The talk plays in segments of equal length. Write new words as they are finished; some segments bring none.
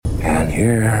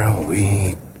Here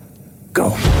we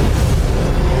go.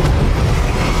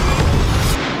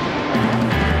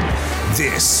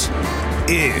 This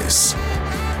is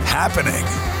Happening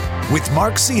with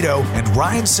Mark Zito and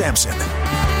Ryan Sampson.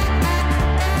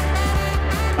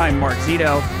 I'm Mark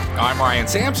Zito. I'm Ryan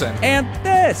Sampson. And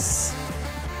this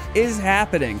is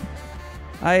Happening.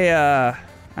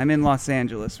 I'm in Los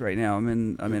Angeles right now. I'm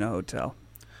in a hotel.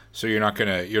 So you're not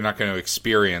gonna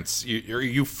experience.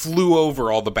 You flew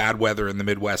over all the bad weather in the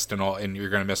Midwest and you're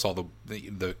gonna miss all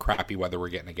the crappy weather we're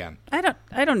getting again. I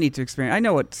don't need to experience. I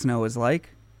know what snow is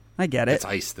like. I get it. It's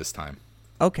ice this time.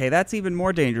 Okay, that's even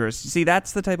more dangerous. See,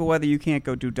 that's the type of weather you can't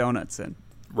go do donuts in.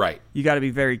 Right. You got to be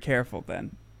very careful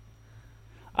then.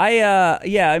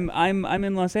 I'm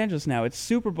in Los Angeles now. It's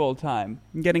Super Bowl time.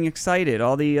 I'm getting excited.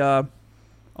 All the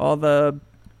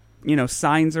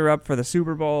signs are up for the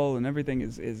Super Bowl and everything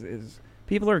is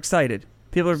people are excited.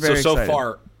 People are very excited. So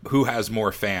far, who has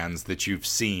more fans that you've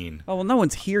seen? Oh, well, no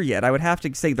one's here yet. I would have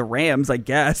to say the Rams, I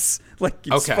guess. Like,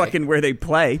 it's okay. Fucking where they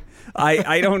play.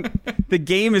 I don't... The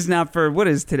game is not for... What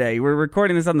is today? We're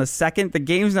recording this on the 2nd. The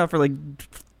game's not for, like,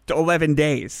 11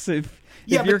 days. But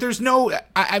there's no...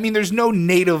 there's no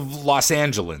native Los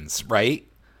Angelans, right?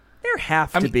 There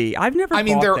have to be. I've never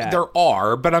there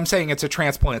are, but I'm saying it's a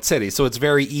transplant city, so it's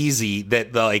very easy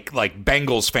that the like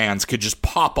Bengals fans could just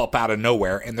pop up out of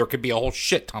nowhere, and there could be a whole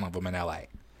shit ton of them in LA.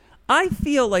 I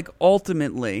feel like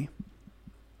ultimately,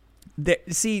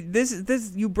 this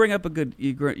you bring up a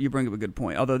good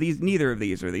point. Although neither of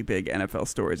these are the big NFL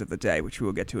stories of the day, which we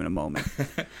will get to in a moment.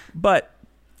 But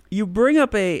you bring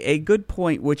up a good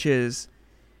point, which is,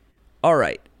 all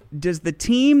right. Does the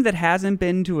team that hasn't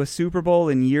been to a Super Bowl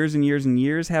in years and years and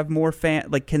years have more fan?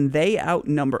 Like, can they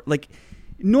outnumber? Like,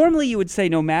 normally you would say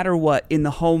no matter what, in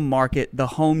the home market, the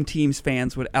home team's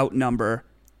fans would outnumber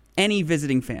any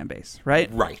visiting fan base,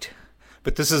 right? Right.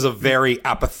 But this is a very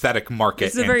apathetic market.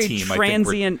 It's a very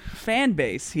transient fan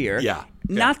base here. Yeah.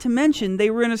 Not to mention,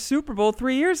 they were in a Super Bowl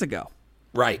 3 years ago.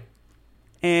 Right.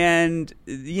 And,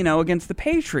 against the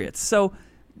Patriots. So,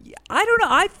 I don't know.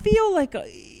 I feel like...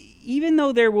 even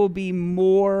though there will be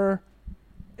more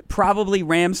probably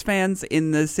Rams fans in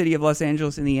the city of Los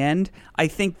Angeles in the end, I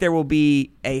think there will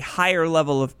be a higher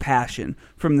level of passion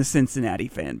from the Cincinnati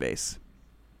fan base.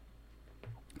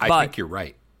 I think you're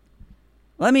right.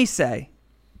 Let me say,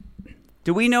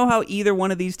 do we know how either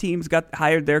one of these teams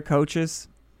hired their coaches?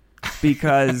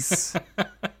 Because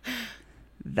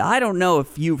I don't know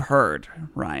if you've heard,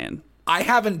 Ryan. I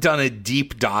haven't done a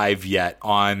deep dive yet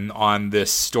on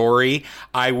this story.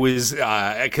 I was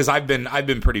because I've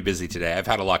been pretty busy today. I've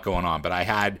had a lot going on, but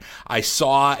I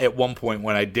saw at one point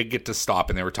when I did get to stop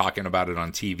and they were talking about it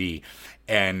on TV,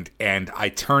 and I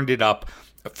turned it up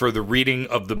for the reading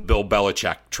of the Bill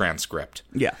Belichick transcript.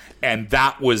 Yeah, and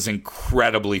that was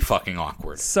incredibly fucking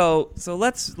awkward. So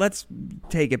let's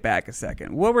take it back a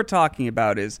second. What we're talking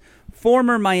about is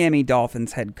former Miami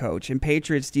Dolphins head coach and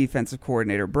Patriots defensive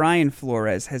coordinator Brian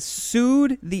Flores has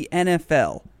sued the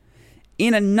NFL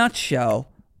in a nutshell,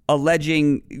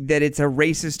 alleging that it's a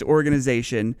racist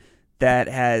organization that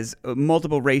has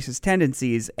multiple racist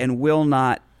tendencies and will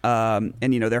not,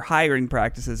 their hiring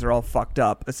practices are all fucked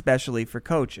up, especially for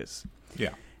coaches.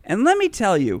 Yeah. And let me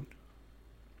tell you,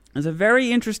 it was a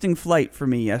very interesting flight for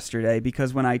me yesterday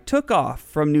because when I took off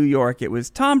from New York, it was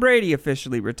Tom Brady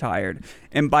officially retired.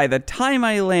 And by the time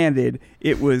I landed,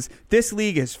 it was, this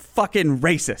league is fucking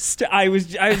racist. I was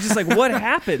just like, what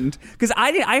happened? Because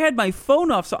I had my phone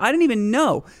off, so I didn't even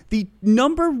know. The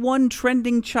number one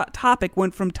trending topic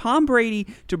went from Tom Brady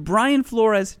to Brian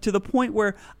Flores to the point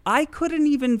where I couldn't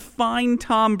even find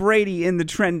Tom Brady in the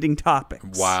trending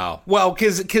topics. Wow. Well,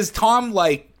 because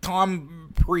Tom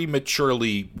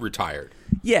prematurely retired.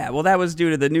 Yeah, well, that was due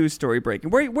to the news story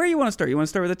breaking. Where you want to start? You want to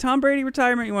start with the Tom Brady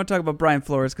retirement? Or you want to talk about Brian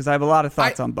Flores? Because I have a lot of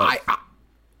thoughts on both.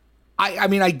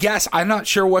 I guess I'm not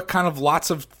sure what kind of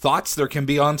lots of thoughts there can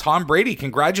be on Tom Brady.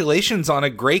 Congratulations on a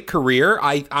great career.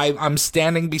 I'm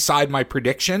standing beside my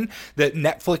prediction that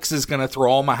Netflix is going to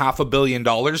throw him $500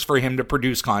 million for him to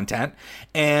produce content.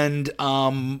 And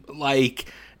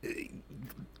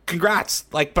congrats.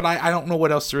 But I don't know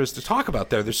what else there is to talk about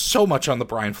there. There's so much on the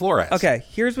Brian Flores. Okay,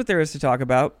 here's what there is to talk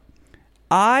about.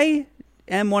 I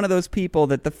am one of those people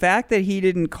that the fact that he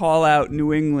didn't call out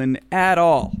New England at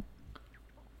all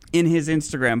in his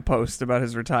Instagram post about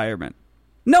his retirement.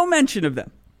 No mention of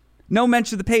them. No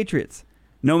mention of the Patriots.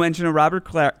 No mention of Robert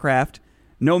Kraft.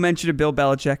 No mention of Bill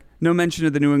Belichick. No mention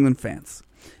of the New England fans.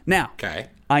 Now,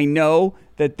 I know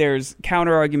that there's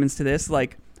counter arguments to this,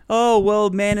 like, oh, well,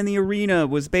 Man in the Arena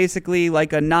was basically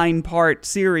like a 9-part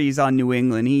series on New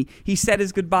England. He said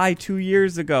his goodbye 2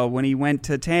 years ago when he went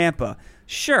to Tampa.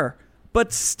 Sure,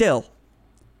 But still,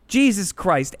 Jesus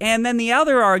Christ. And then the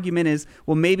other argument is,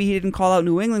 well, maybe he didn't call out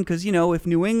New England because, if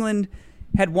New England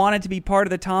had wanted to be part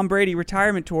of the Tom Brady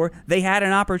retirement tour, they had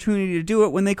an opportunity to do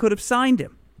it when they could have signed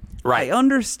him. Right. I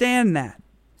understand that.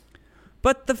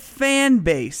 But the fan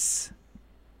base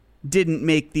didn't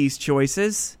make these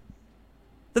choices.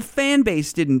 The fan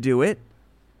base didn't do it.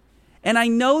 And I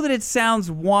know that it sounds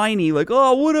whiny, like,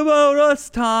 oh, what about us,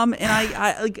 Tom? And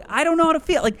I don't know how to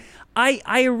feel. Like, I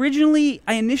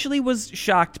initially was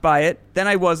shocked by it. Then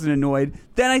I wasn't annoyed.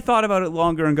 Then I thought about it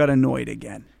longer and got annoyed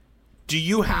again. Do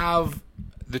you have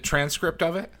the transcript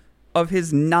of it? Of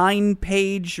his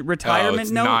 9-page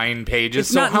retirement note? 9 pages.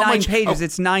 It's not 9 pages.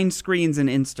 It's 9 screens in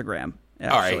Instagram,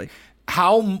 actually.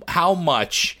 All right. How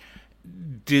much...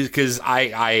 Because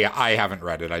I haven't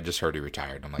read it. I just heard he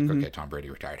retired. I'm like, okay, Tom Brady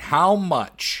retired. How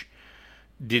much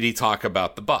did he talk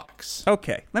about the Bucs?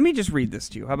 Okay, let me just read this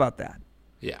to you. How about that?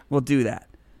 Yeah. We'll do that.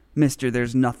 Mister,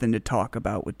 there's nothing to talk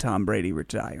about with Tom Brady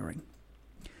retiring.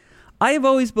 I have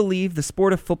always believed the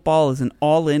sport of football is an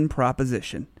all-in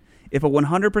proposition. If a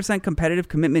 100% competitive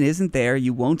commitment isn't there,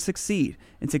 you won't succeed.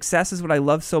 And success is what I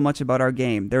love so much about our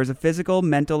game. There is a physical,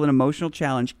 mental, and emotional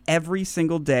challenge every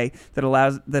single day that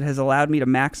has allowed me to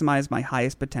maximize my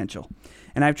highest potential.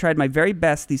 And I've tried my very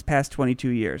best these past 22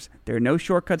 years. There are no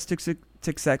shortcuts to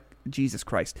success. Jesus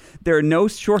Christ. There are no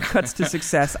shortcuts to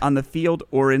success on the field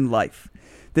or in life.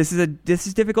 This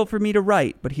is difficult for me to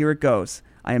write, but here it goes.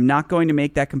 I am not going to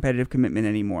make that competitive commitment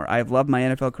anymore. I have loved my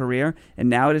NFL career, and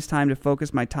now it is time to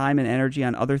focus my time and energy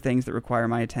on other things that require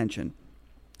my attention.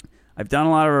 I've done a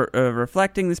lot of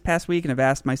reflecting this past week and have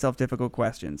asked myself difficult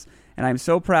questions, and I'm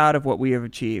so proud of what we have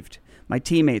achieved. My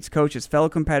teammates, coaches, fellow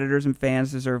competitors, and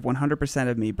fans deserve 100%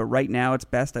 of me, but right now it's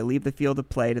best I leave the field of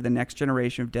play to the next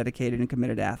generation of dedicated and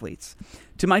committed athletes.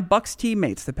 To my Bucs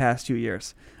teammates the past 2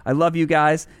 years, I love you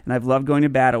guys, and I've loved going to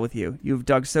battle with you. You've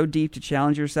dug so deep to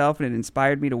challenge yourself, and it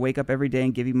inspired me to wake up every day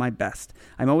and give you my best.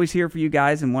 I'm always here for you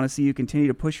guys and want to see you continue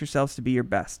to push yourselves to be your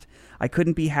best. I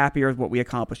couldn't be happier with what we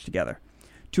accomplished together.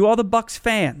 To all the Bucs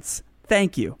fans,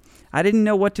 thank you. I didn't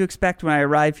know what to expect when I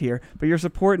arrived here, but your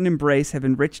support and embrace have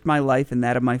enriched my life and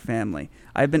that of my family.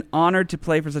 I have been honored to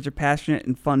play for such a passionate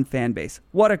and fun fan base.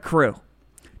 What a crew.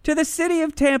 To the city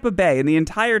of Tampa Bay and the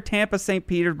entire Tampa-St.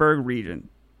 Petersburg region.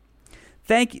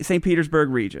 Thank you, St. Petersburg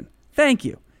region. Thank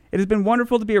you. It has been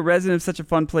wonderful to be a resident of such a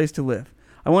fun place to live.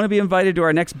 I want to be invited to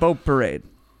our next boat parade.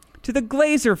 To the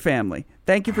Glazer family,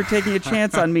 thank you for taking a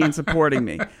chance on me and supporting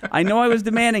me. I know I was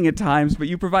demanding at times, but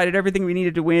you provided everything we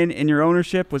needed to win, and your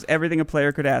ownership was everything a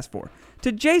player could ask for.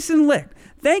 To Jason Licht,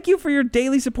 thank you for your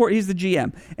daily support. He's the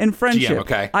GM. And friendship. GM,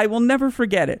 okay. I will never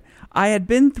forget it. I had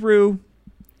never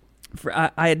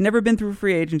been through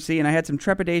free agency, and I had some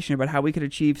trepidation about how we could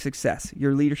achieve success.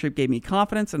 Your leadership gave me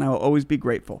confidence, and I will always be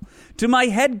grateful. To my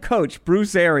head coach,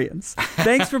 Bruce Arians,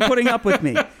 thanks for putting up with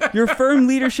me. Your firm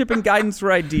leadership and guidance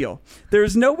were ideal. There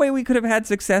is no way we could have had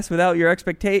success without your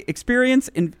experience,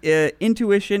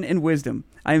 intuition, and wisdom.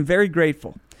 I am very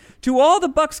grateful. To all the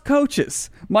Bucs coaches,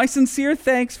 my sincere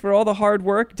thanks for all the hard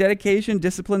work, dedication,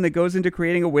 discipline that goes into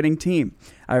creating a winning team.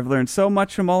 I've learned so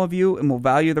much from all of you and will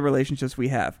value the relationships we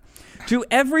have. To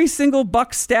every single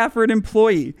Bucs staffer and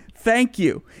employee, thank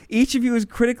you. Each of you is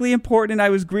critically important, and I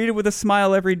was greeted with a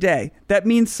smile every day. That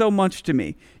means so much to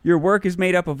me. Your work is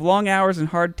made up of long hours and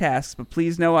hard tasks, but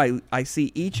please know I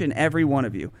see each and every one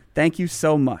of you. Thank you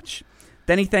so much.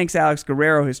 Then he thanks Alex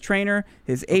Guerrero, his trainer,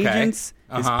 his agents,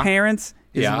 his parents,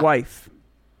 his wife.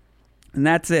 And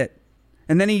that's it.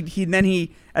 And then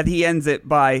he ends it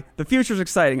by, the future's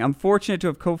exciting. I'm fortunate to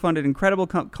have co-founded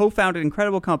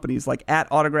incredible companies like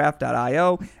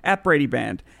 @Autograph.io,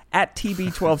 @BradyBand,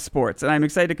 @TB12 Sports, and I'm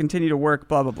excited to continue to work,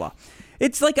 blah, blah, blah.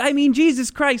 It's like, I mean,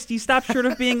 Jesus Christ, he stopped short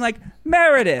of being like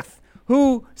Meredith,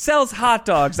 who sells hot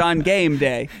dogs on game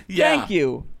day. Yeah. Thank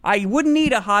you. I wouldn't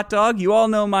eat a hot dog. You all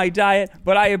know my diet,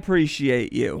 but I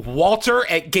appreciate you. Walter,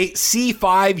 at gate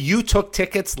C5, you took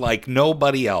tickets like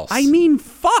nobody else. I mean,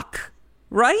 fuck,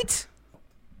 right?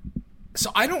 So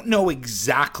I don't know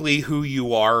exactly who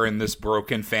you are in this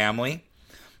broken family,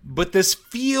 but this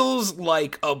feels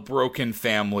like a broken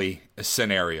family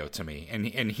scenario to me.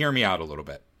 And hear me out a little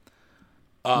bit.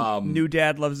 New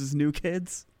dad loves his new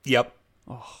kids? Yep.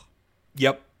 Oh.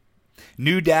 Yep.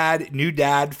 New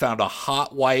dad found a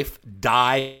hot wife,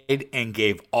 died, and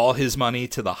gave all his money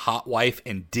to the hot wife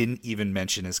and didn't even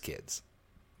mention his kids.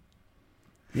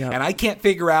 Yeah. And I can't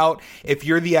figure out if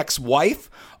you're the ex-wife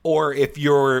or if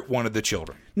you're one of the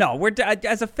children. No,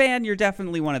 as a fan, you're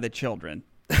definitely one of the children.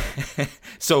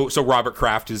 So Robert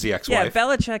Kraft is the ex-wife. Yeah,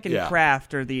 Belichick and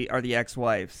Kraft are the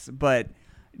ex-wives, but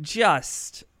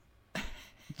just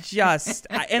just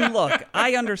and look,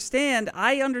 I understand.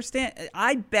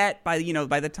 I bet by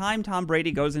the time Tom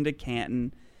Brady goes into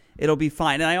Canton, it'll be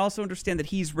fine. And I also understand that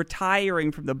he's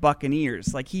retiring from the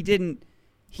Buccaneers. Like he didn't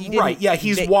right? Yeah,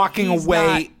 he's walking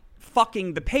away. Not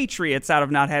fucking the Patriots out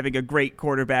of not having a great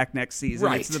quarterback next season.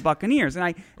 Right. It's the Buccaneers, and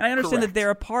I understand Correct. that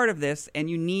they're a part of this, and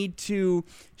you need to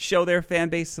show their fan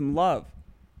base some love.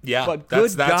 Yeah, but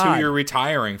that's God. who you're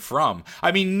retiring from.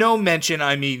 I mean, no mention.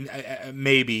 I mean,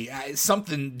 maybe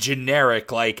something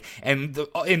generic like, and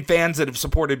fans that have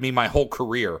supported me my whole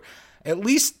career. At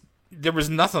least there was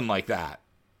nothing like that.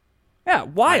 Yeah,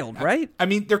 wild, right? I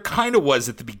mean, there kind of was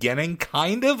at the beginning,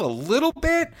 kind of a little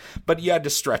bit, but you had to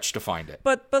stretch to find it.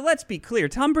 But let's be clear.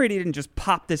 Tom Brady didn't just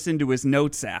pop this into his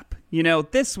notes app. You know,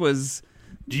 this was.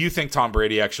 Do you think Tom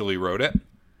Brady actually wrote it?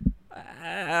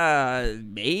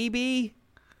 Maybe.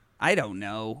 I don't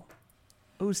know.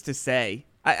 Who's to say?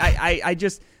 I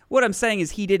just. What I'm saying is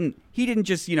he didn't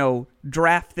just,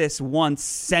 draft this once,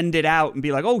 send it out, and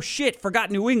be like, oh shit,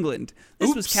 forgot New England.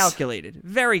 This was calculated,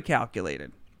 very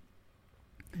calculated.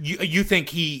 You think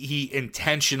he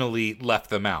intentionally left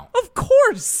them out? Of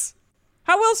course.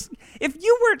 How else? If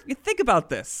you were think about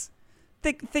this.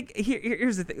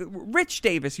 Here's the thing. Rich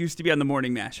Davis used to be on the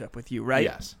Morning Mashup with you, right?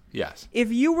 Yes.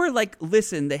 If you were like,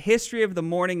 listen, the history of the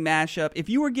Morning Mashup, if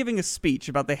you were giving a speech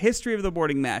about the history of the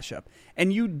Morning Mashup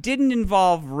and you didn't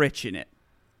involve Rich in it,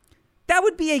 that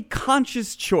would be a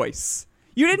conscious choice.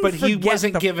 You didn't. But he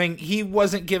wasn't giving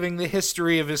the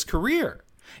history of his career.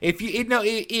 If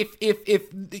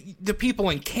the people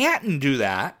in Canton do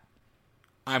that,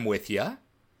 I'm with you.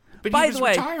 But by he was the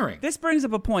way, retiring. This brings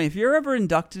up a point. If you're ever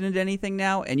inducted into anything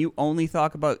now, and you only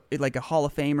talk about like a Hall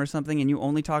of Fame or something, and you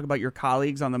only talk about your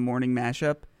colleagues on the Morning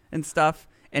Mashup and stuff,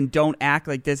 and don't act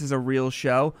like this is a real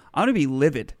show, I'm gonna be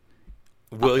livid.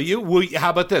 Will you? How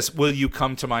about this? Will you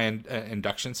come to my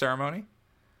induction ceremony?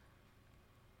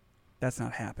 That's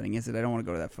not happening, is it? I don't want to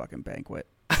go to that fucking banquet.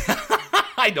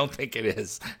 I don't think it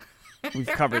is. We've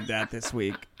covered that this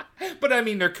week. But I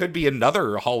mean, there could be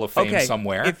another Hall of Fame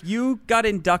somewhere. If you got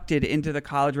inducted into the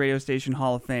College Radio Station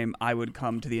Hall of Fame, I would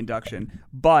come to the induction.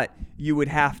 But you would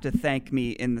have to thank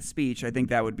me in the speech. I think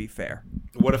that would be fair.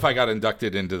 What if I got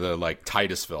inducted into the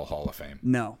Titusville Hall of Fame?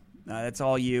 No, that's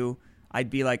all you.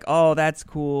 I'd be like, oh, that's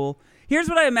cool. Here's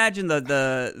what I imagine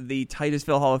the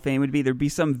Titusville Hall of Fame would be. There'd be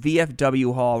some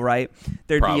VFW hall, right?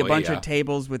 There'd be a bunch of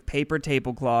tables with paper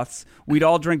tablecloths. We'd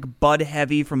all drink Bud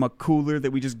Heavy from a cooler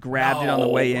that we just grabbed it on the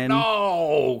way in.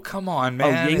 No, come on,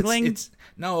 man. Oh, Yingling? It's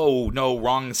no,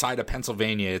 wrong side of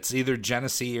Pennsylvania. It's either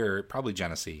Genesee or probably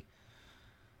Genesee.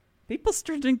 People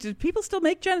still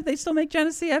make Genesee? They still make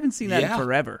Genesee? I haven't seen that in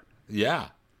forever. Yeah.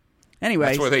 Anyway.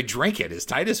 That's where they drink it, is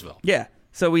Titusville. Yeah.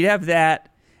 So we'd have that.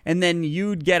 And then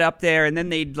you'd get up there, and then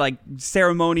they'd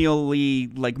ceremonially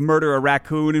murder a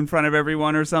raccoon in front of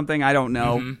everyone or something. I don't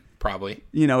know. Mm-hmm. Probably.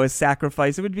 As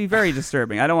sacrifice. It would be very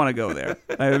disturbing. I don't want to go there.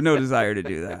 I have no desire to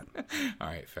do that. All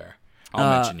right, fair.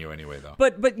 I'll mention you anyway, though.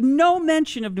 But no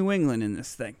mention of New England in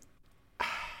this thing.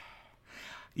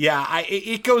 Yeah,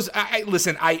 it goes.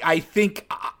 Listen, I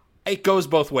think. It goes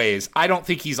both ways. I don't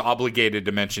think he's obligated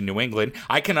to mention New England.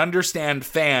 I can understand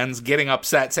fans getting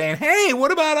upset saying, hey,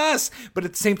 what about us? But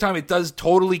at the same time, it does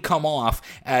totally come off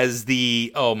as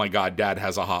oh my God, Dad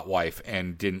has a hot wife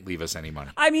and didn't leave us any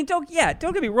money. I mean, don't get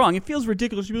me wrong. It feels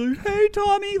ridiculous to be like, hey,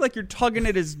 Tommy, like you're tugging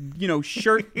at his,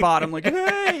 shirt bottom, like,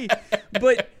 hey.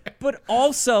 But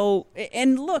also,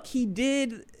 and look, he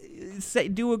did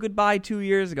do a goodbye 2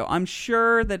 years ago. I'm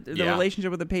sure that the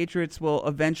relationship with the Patriots will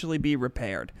eventually be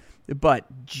repaired.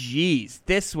 But geez,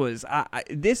 this was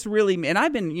this really, and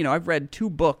I've been, I've read 2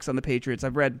 books on the Patriots.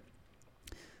 I've read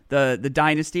the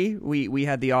Dynasty. We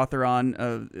had the author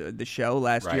on the show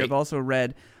last year. I've also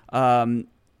read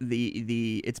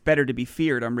the It's Better to Be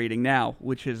Feared. I'm reading now,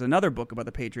 which is another book about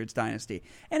the Patriots dynasty.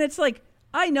 And it's like,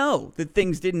 I know that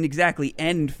things didn't exactly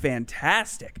end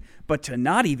fantastic, but to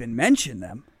not even mention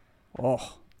them,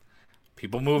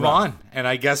 people move on, and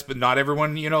I guess, but not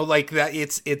everyone, like that.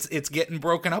 It's getting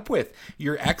broken up with.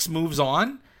 Your ex moves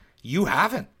on, you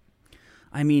haven't.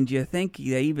 I mean, do you think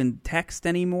they even text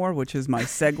anymore? Which is my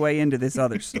segue into this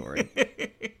other story.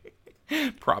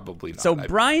 Probably not. So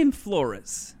Brian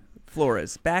Flores,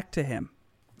 back to him.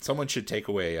 Someone should take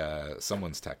away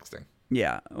someone's texting.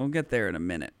 Yeah, we'll get there in a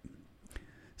minute.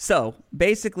 So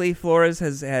basically, Flores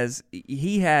has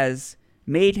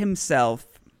made himself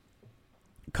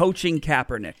coaching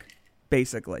Kaepernick,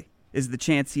 basically, is the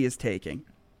chance he is taking.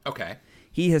 Okay.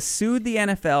 He has sued the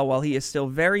NFL while he is still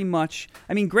very much...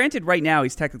 I mean, granted, right now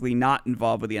he's technically not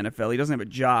involved with the NFL. He doesn't have a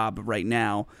job right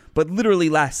now. But literally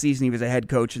last season he was a head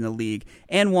coach in the league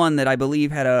and one that I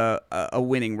believe had a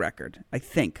winning record. I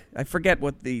think. I forget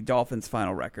what the Dolphins'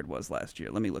 final record was last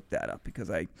year. Let me look that up because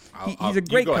he's a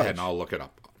great coach. Go ahead and I'll look it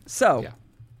up. So,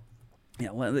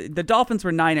 well, the Dolphins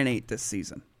were 9-8 this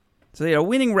season. So they had a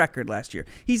winning record last year.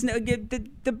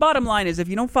 The bottom line is, if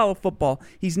you don't follow football,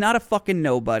 he's not a fucking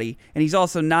nobody, and he's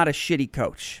also not a shitty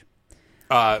coach.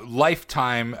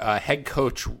 Lifetime head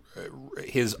coach,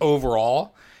 his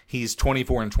overall, he's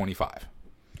 24-25.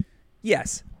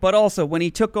 Yes, but also when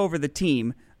he took over the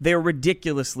team, they're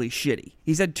ridiculously shitty.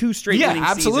 He's had 2 straight winning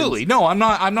absolutely. seasons. No, I'm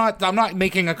not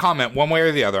making a comment one way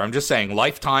or the other. I'm just saying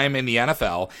lifetime in the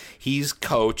NFL, he's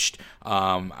coached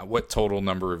what total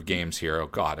number of games here? Oh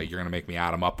god, you're going to make me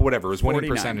add them up. Whatever. His winning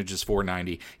percentage is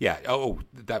 490. Yeah. Oh,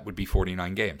 that would be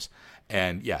 49 games.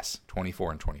 And yes,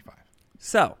 24-25.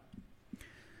 So,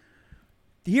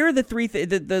 here are the three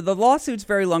the lawsuit's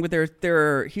very long, but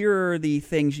here are the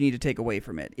things you need to take away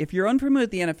from it. If you're unfamiliar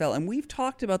with the NFL, and we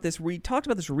talked about this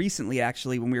recently,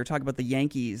 actually, when we were talking about the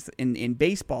Yankees in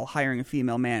baseball hiring a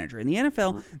female manager. In the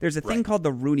NFL, there's a thing called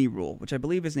the Rooney Rule, which I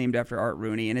believe is named after Art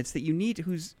Rooney, and it's that you need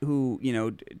who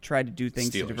tried to do things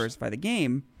to diversify the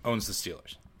game. Owns the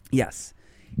Steelers. Yes,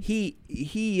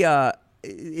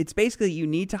 it's basically you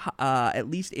need to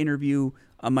at least interview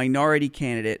a minority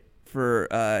candidate for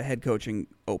head coaching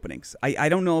openings. I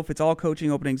don't know if it's all coaching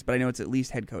openings, but I know it's at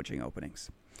least head coaching openings.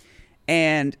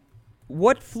 And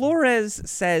what Flores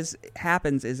says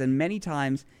happens is, in many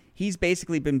times, he's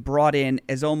basically been brought in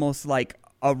as almost like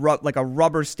a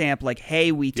rubber stamp, like,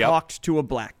 hey, we talked to a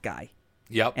black guy.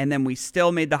 Yep. And then we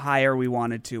still made the hire we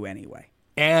wanted to anyway.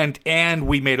 And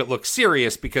we made it look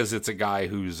serious because it's a guy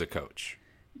who's a coach.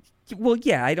 Well,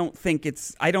 yeah,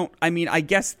 I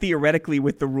guess theoretically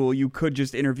with the rule, you could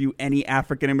just interview any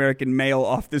African-American male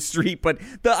off the street, but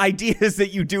the idea is that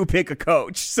you do pick a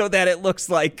coach so that it looks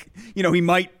like, he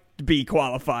might be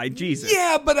qualified. Jesus.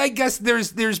 Yeah, but I guess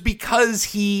there's because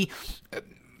he...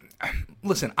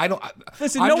 Listen, I don't...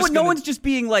 Listen, no one's just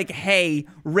being like, hey,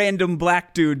 random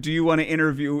black dude, do you want to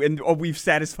interview? And we've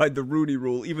satisfied the Rooney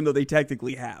Rule, even though they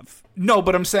technically have. No,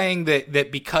 but I'm saying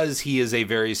that because he is a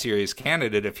very serious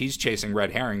candidate, if he's chasing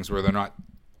red herrings where they're not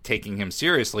taking him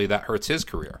seriously, that hurts his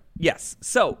career. Yes.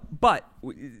 So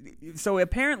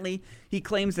apparently he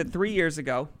claims that 3 years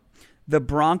ago, the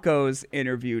Broncos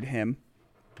interviewed him,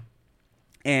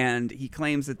 and he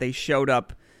claims that they showed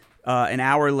up an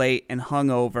hour late and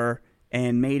hungover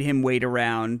and made him wait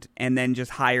around and then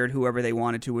just hired whoever they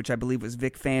wanted to, which I believe was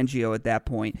Vic Fangio at that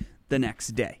point, the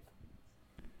next day.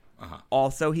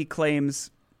 Also, he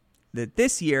claims that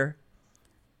this year,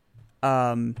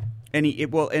 what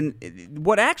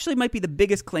actually might be the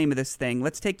biggest claim of this thing,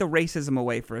 let's take the racism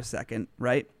away for a second,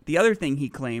 right? The other thing he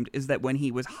claimed is that when he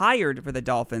was hired for the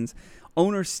Dolphins,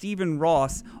 owner Stephen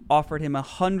Ross offered him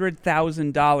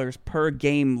 $100,000 per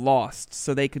game lost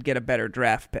so they could get a better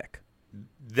draft pick.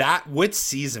 What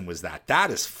season was that? That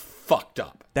is fucked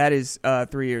up. That is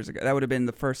 3 years ago. That would have been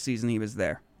the first season he was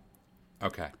there.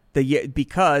 Okay.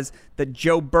 Because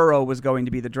Joe Burrow was going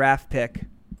to be the draft pick,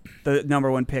 the number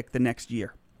 1 pick the next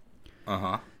year.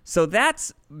 So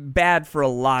that's bad for a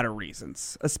lot of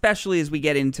reasons, especially as we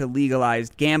get into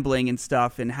legalized gambling and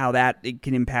stuff and how it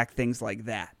can impact things like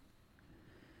that.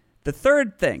 The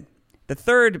third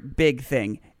big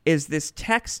thing is this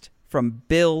text from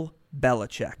Bill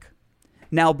Belichick.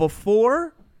 Now,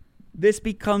 before this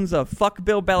becomes a fuck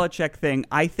Bill Belichick thing,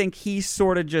 I think he's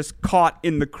sort of just caught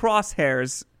in the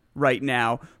crosshairs right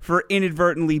now for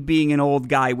inadvertently being an old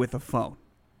guy with a phone.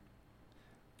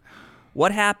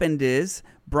 What happened is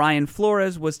Brian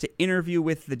Flores was to interview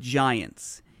with the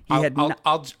Giants.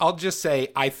 I'll just say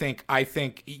I think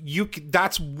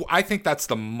that's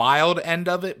the mild end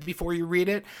of it before you read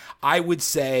it. I would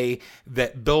say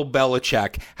that Bill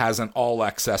Belichick has an all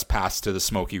access pass to the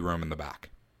smoky room in the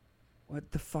back.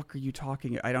 What the fuck are you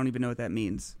talking? I don't even know what that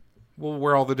means. Well,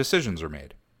 where all the decisions are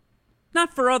made.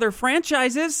 Not for other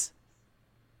franchises.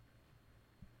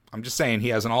 I'm just saying he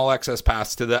has an all access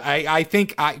pass to the. I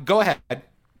think. Go ahead.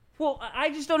 Well, I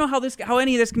just don't know how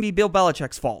any of this can be Bill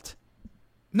Belichick's fault.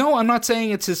 No, I'm not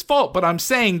saying it's his fault, but I'm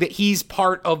saying that he's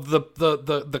part of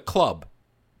the club.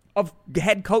 Of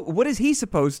head coach. What is he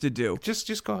supposed to do?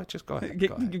 Just go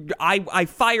ahead. I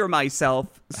fire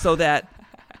myself so that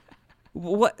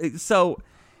what? So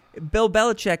Bill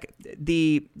Belichick,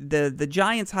 the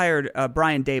Giants hired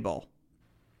Brian Daboll,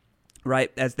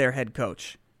 right, as their head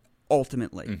coach,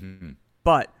 ultimately.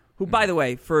 But who, by the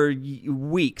way, for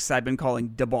weeks I've been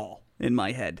calling Daboll in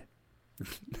my head.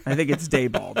 I think it's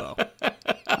Dayball, though.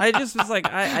 I just was like,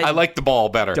 I like the ball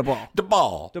better. The ball. The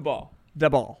ball. The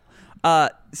ball.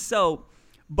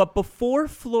 But before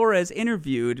Flores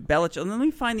interviewed Belichick, let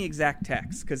me find the exact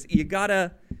text because you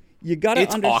gotta.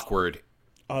 It's awkward.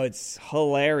 Oh, it's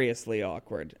hilariously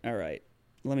awkward. All right,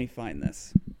 let me find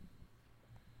this.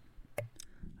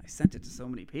 I sent it to so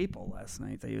many people last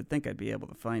night that you would think I'd be able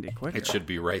to find it quicker. It should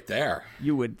be right there.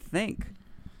 You would think.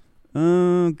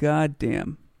 Oh,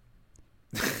 goddamn.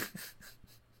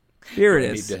 Here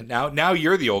it is. Now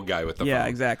you're the old guy with the phone. Yeah,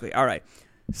 exactly. All right.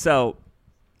 So,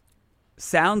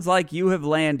 sounds like you have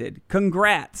landed.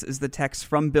 Congrats is the text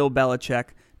from Bill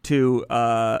Belichick to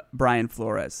Brian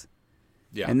Flores.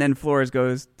 Yeah. And then Flores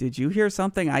goes, "Did you hear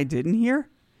something I didn't hear?"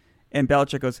 And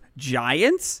Belichick goes,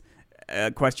 "Giants?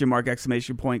 Question mark,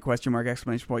 exclamation point, question mark,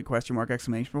 exclamation point, question mark,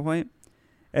 exclamation point."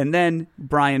 And then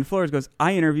Brian Flores goes,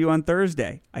 "I interview on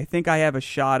Thursday. I think I have a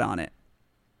shot on it.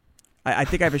 I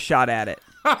think I have a shot at it."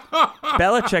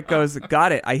 Belichick goes,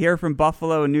 "Got it. I hear from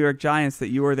Buffalo and New York Giants that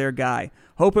you are their guy.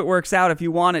 Hope it works out if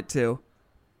you want it to."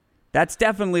 "That's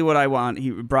definitely what I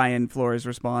want," Brian Flores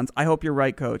responds. "I hope you're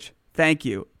right, Coach. Thank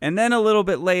you." And then a little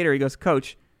bit later, he goes,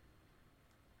 "Coach,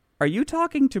 are you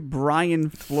talking to Brian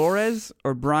Flores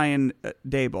or Brian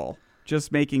Daboll?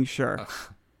 Just making sure."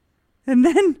 And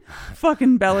then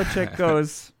fucking Belichick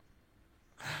goes,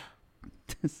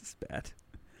 "This is bad.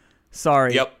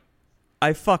 Sorry. Yep.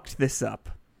 I fucked this up.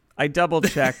 I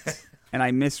double-checked, and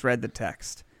I misread the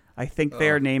text. I think they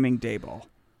are naming Daboll.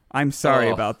 I'm sorry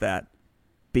about that.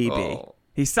 BB."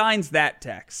 He signs that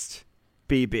text.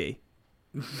 BB.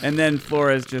 And then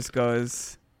Flores just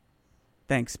goes,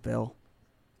 "Thanks, Bill."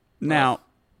 Now,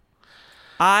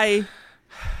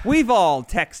 we've all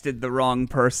texted the wrong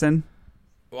person.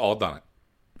 All done it.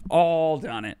 All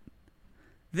done it.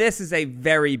 This is a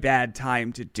very bad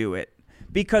time to do it.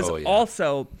 Because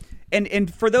also,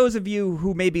 and for those of you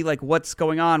who may be like, what's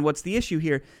going on? What's the issue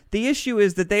here? The issue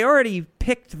is that they already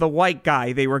picked the white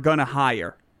guy they were going to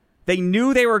hire. They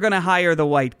knew they were going to hire the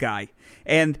white guy.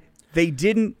 And they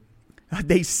didn't.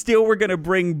 They still were going to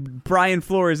bring Brian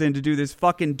Flores in to do this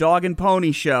fucking dog and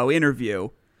pony show interview.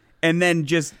 And then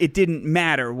it didn't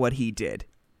matter what he did.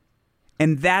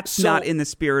 And that's not in the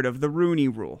spirit of the Rooney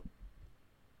Rule.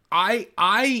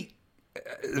 I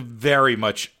very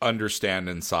much understand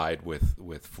and side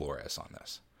with Flores on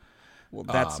this. Well,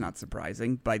 that's not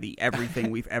surprising by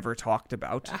everything we've ever talked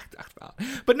about.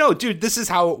 But no, dude, this is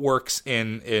how it works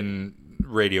in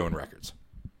radio and records.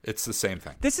 It's the same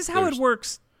thing. This is how it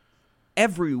works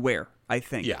everywhere, I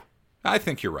think. Yeah, I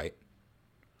think you're right.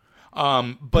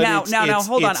 But now,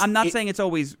 hold on. I'm not saying it's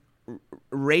always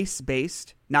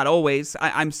race-based. Not always.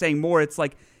 I'm saying more. It's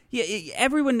like,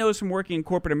 everyone knows from working in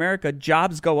corporate America,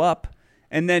 jobs go up,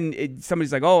 and then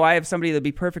somebody's like, "Oh, I have somebody that'd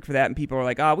be perfect for that," and people are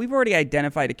like, "Oh, we've already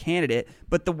identified a candidate."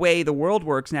 But the way the world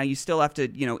works now, you still have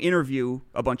to, interview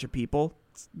a bunch of people.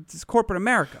 It's corporate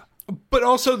America. But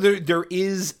also, there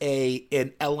is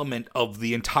an element of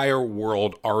the entire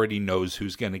world already knows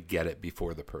who's going to get it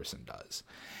before the person does.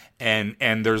 And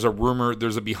there's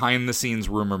a behind the scenes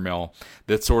rumor mill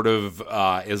that sort of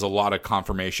is a lot of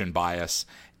confirmation bias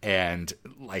and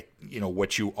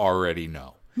what you already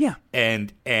know. Yeah.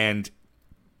 And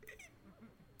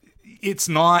it's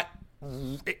not,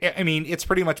 I mean, it's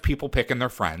pretty much people picking their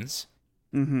friends.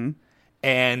 Mm-hmm.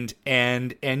 And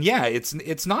yeah,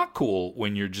 it's not cool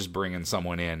when you're just bringing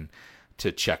someone in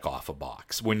to check off a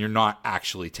box, when you're not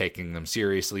actually taking them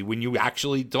seriously, when you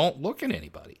actually don't look at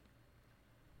anybody.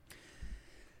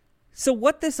 So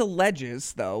what this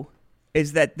alleges, though,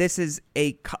 is that this is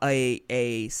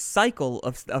a cycle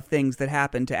of things that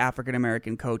happen to African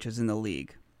American coaches in the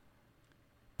league,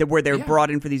 where they're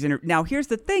brought in for these interviews. Now, here's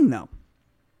the thing, though,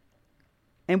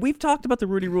 and we've talked about the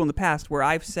Rooney Rule in the past, where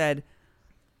I've said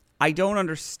I don't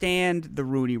understand the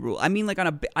Rooney Rule. I mean, on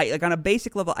a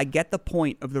basic level, I get the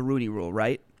point of the Rooney Rule,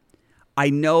 right? I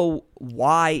know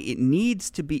why it needs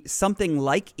to be something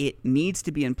like it needs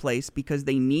to be in place because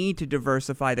they need to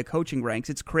diversify the coaching ranks.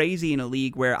 It's crazy in a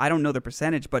league where I don't know the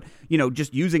percentage, but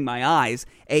just using my eyes,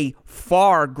 a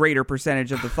far greater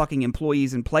percentage of the fucking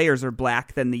employees and players are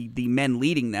black than the men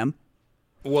leading them.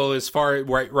 Well, as far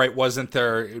right, wasn't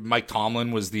there Mike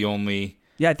Tomlin was the only?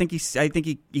 Yeah, I think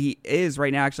he is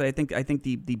right now. Actually, I think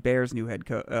the Bears' new head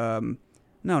coach.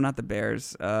 No, not the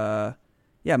Bears.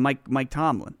 Yeah, Mike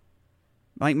Tomlin.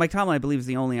 Mike Tomlin, I believe, is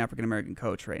the only African American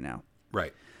coach right now.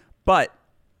 Right. But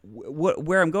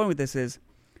where I'm going with this is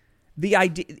the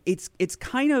idea. It's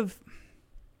kind of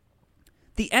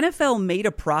the NFL made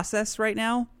a process right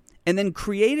now and then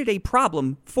created a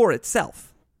problem for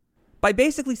itself by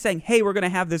basically saying, "Hey, we're going to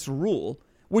have this rule,"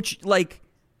 which,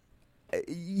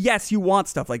 yes, you want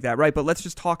stuff like that, right? But let's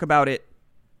just talk about it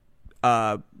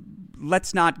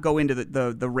let's not go into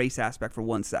the race aspect for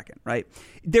 1 second, right?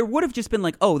 There would have just been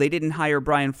like, oh, they didn't hire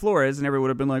Brian Flores, and everyone would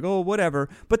have been like, oh, whatever.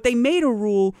 But they made a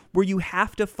rule where you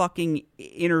have to fucking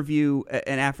interview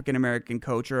an African-American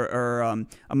coach or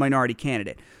a minority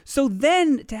candidate. So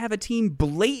then to have a team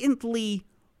blatantly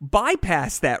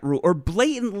bypass that rule or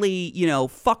blatantly,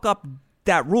 fuck up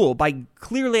that rule by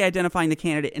clearly identifying the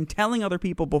candidate and telling other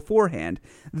people beforehand,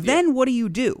 then what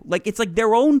do? Like, it's like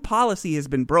their own policy has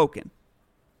been broken.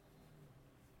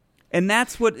 And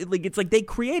that's what, like, it's like they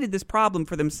created this problem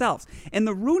for themselves. And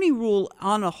the Rooney Rule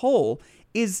on a whole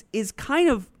is kind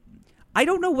of, I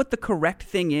don't know what the correct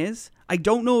thing is. I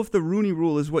don't know if the Rooney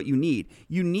Rule is what you need.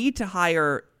 You need to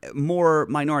hire more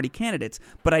minority candidates,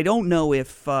 but I don't know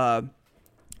if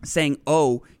saying,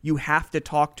 oh, you have to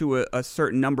talk to a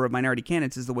certain number of minority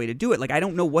candidates is the way to do it. Like, I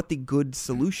don't know what the good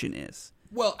solution is.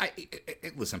 Well,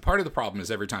 listen, part of the problem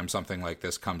is every time something like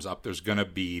this comes up, there's going to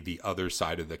be the other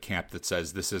side of the camp that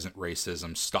says this isn't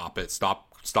racism. Stop it.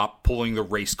 Stop pulling the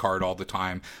race card all the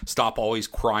time. Stop always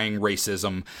crying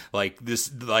racism. This,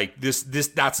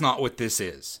 that's not what this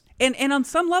is. And on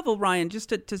some level, Ryan, just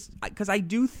to because I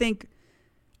do think,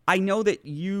 I know that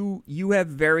you have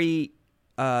very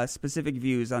specific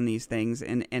views on these things,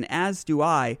 and as do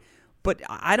I. But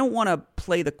I don't want to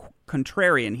play the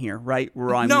contrarian here, right?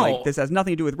 Where I'm like, this has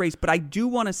nothing to do with race. But I do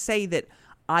want to say that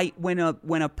when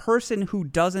a person who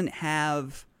doesn't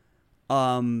have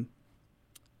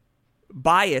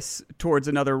bias towards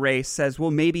another race says,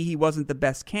 well, maybe he wasn't the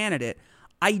best candidate,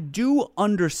 I do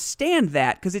understand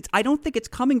that, because I don't think it's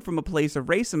coming from a place of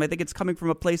racism. I think it's coming from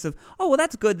a place of, oh, well,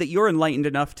 that's good that you're enlightened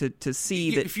enough to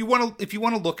see that. If you want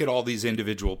to look at all these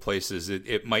individual places,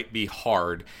 it might be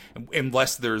hard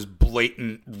unless there's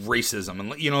blatant racism,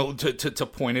 and to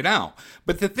point it out.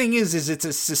 But the thing is it's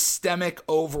a systemic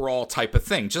overall type of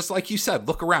thing. Just like you said,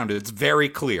 look around. It's very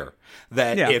clear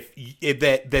that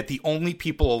that the only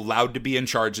people allowed to be in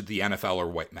charge of the NFL are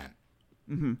white men.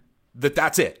 Mm-hmm.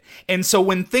 That's it. And so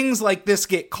when things like this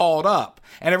get called up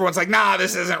and everyone's like, nah,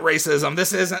 this isn't racism,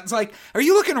 this isn't, it's like, are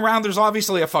you looking around? There's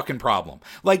obviously a fucking problem.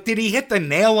 Like, did he hit the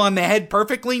nail on the head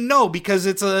perfectly? No, because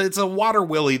it's a water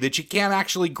willy that you can't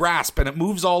actually grasp and it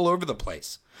moves all over the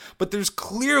place. But there's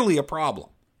clearly a problem.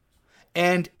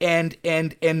 And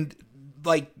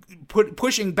like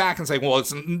pushing back and saying, well,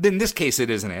 in this case it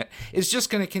isn't it, is just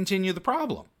going to continue the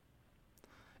problem.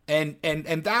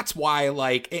 And that's why,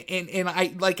 like, and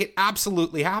I, like, it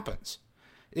absolutely happens.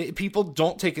 People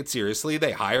don't take it seriously.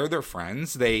 They hire their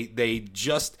friends. They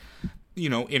just,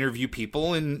 interview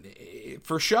people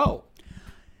for show.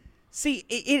 See,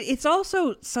 it's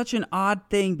also such an odd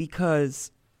thing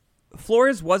because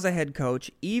Flores was a head coach.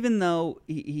 Even though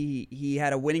he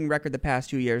had a winning record the past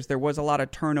 2 years, there was a lot of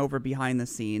turnover behind the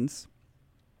scenes.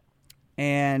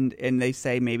 And they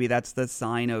say maybe that's the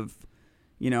sign of,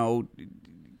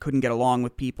 couldn't get along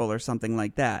with people or something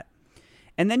like that.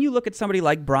 And then you look at somebody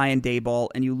like Brian Daboll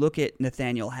and you look at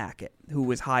Nathaniel Hackett, who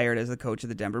was hired as the coach of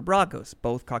the Denver Broncos,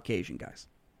 both Caucasian guys.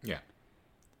 Yeah.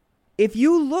 If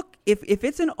you look, if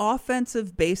it's an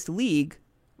offensive-based league,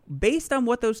 based on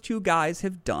what those two guys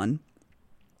have done,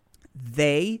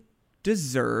 they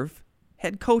deserve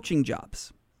head coaching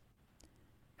jobs.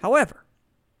 However,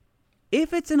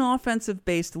 if it's an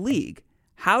offensive-based league,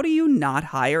 how do you not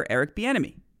hire Eric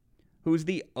Bieniemy, who's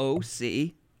the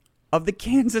OC of the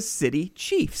Kansas City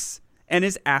Chiefs and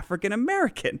is African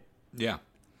American? Yeah.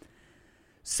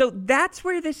 So that's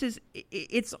where this is.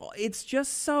 It's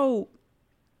just so.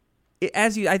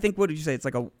 I think, what did you say? It's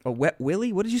like a wet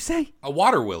willy. What did you say? A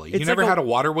water willy. You never had a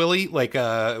water willy, like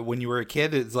when you were a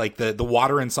kid? It's like the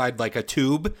water inside like a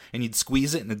tube, and you'd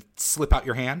squeeze it and it'd slip out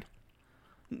your hand.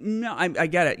 No, I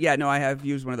get it. Yeah, no, I have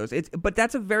used one of those. But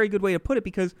that's a very good way to put it,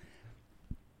 because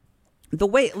the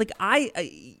way, like,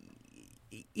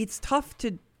 it's tough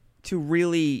to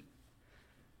really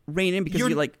rein in, because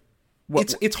you're like,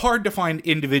 it's hard to find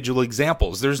individual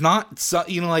examples. There's not,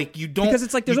 like, you don't, because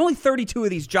it's like there's only 32 of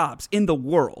these jobs in the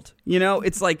world.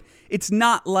 It's like, it's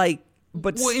not like,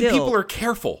 but well, still, and people are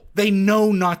careful. They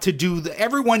know not to do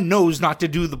everyone knows not to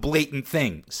do the blatant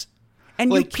things. And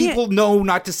like, people know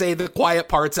not to say the quiet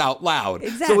parts out loud.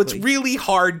 Exactly. So it's really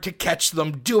hard to catch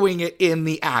them doing it in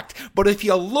the act. But if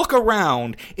you look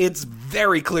around, it's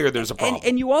very clear there's a problem.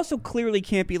 And you also clearly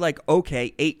can't be like,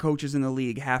 okay, 8 coaches in the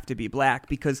league have to be black,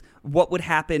 because what would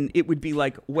happen, it would be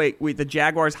like, wait, the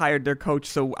Jaguars hired their coach,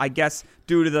 so I guess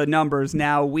due to the numbers,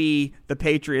 now we, the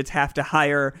Patriots, have to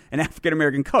hire an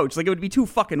African-American coach. Like, it would be too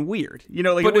fucking weird.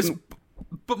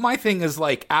 But my thing is,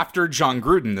 like, after John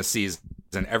Gruden this season,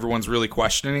 and everyone's really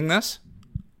questioning this.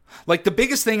 Like, the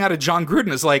biggest thing out of John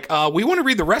Gruden is like, we want to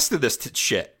read the rest of this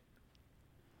shit.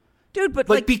 Dude, but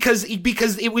like because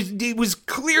it was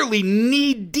clearly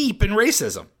knee deep in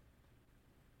racism.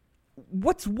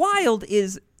 What's wild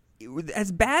is,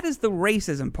 as bad as the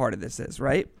racism part of this is,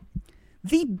 right?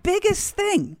 The biggest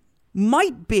thing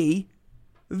might be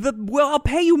I'll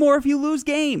pay you more if you lose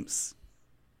games.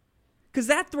 Because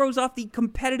that throws off the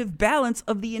competitive balance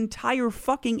of the entire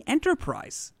fucking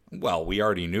enterprise. Well, we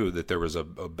already knew that there was a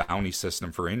bounty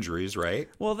system for injuries, right?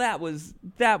 Well, that was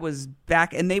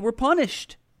back, and they were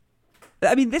punished.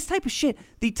 I mean, this type of shit,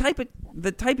 the type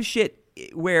of shit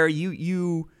where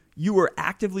you were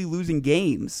actively losing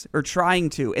games or trying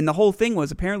to, and the whole thing was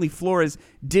apparently Flores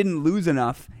didn't lose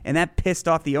enough, and that pissed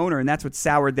off the owner, and that's what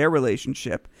soured their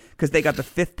relationship because they got the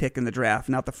 5th pick in the draft,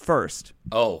 not the 1st.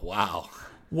 Oh, wow.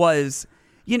 Was,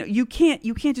 you can't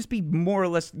just be more or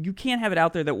less, you can't have it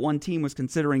out there that one team was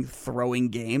considering throwing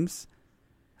games,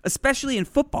 especially in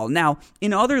football. Now,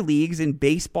 in other leagues, in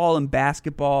baseball and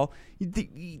basketball,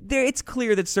 it's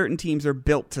clear that certain teams are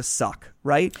built to suck,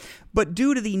 right? But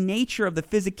due to the nature of the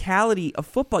physicality of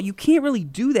football, you can't really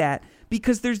do that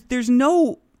because there's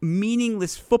no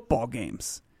meaningless football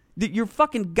games. Your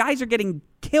fucking guys are getting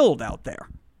killed out there.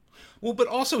 Well, but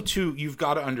also, too, you've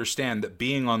got to understand that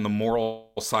being on the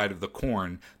moral side of the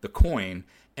coin,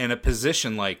 in a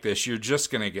position like this, you're just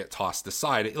going to get tossed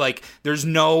aside. Like, there's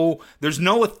no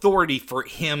authority for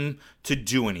him to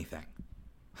do anything.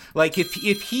 Like, if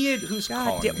he had... Who's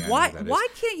calling me? Why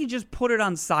can't you just put it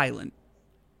on silent?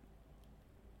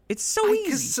 It's so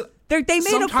easy. They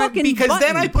made a fucking because button.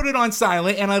 then I put it on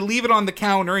silent, and I leave it on the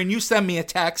counter, and you send me a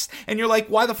text, and you're like,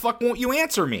 why the fuck won't you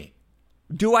answer me?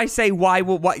 Do I say why?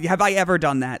 Have I ever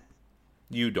done that?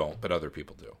 You don't, but other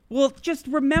people do. Well, just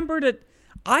remember to...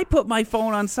 I put my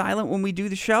phone on silent when we do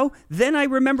the show, then I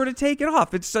remember to take it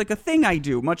off. It's like a thing I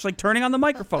do, much like turning on the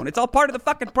microphone. It's all part of the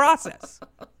fucking process.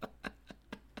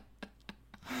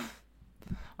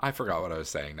 I forgot what I was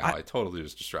saying now. I totally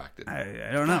was distracted.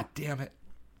 I don't know. God damn it.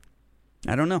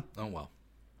 I don't know. Oh, well.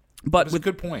 But That's a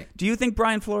good point. Do you think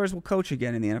Brian Flores will coach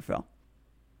again in the NFL?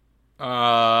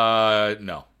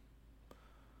 No.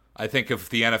 I think if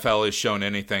the NFL has shown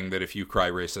anything that if you cry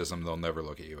racism, they'll never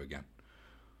look at you again.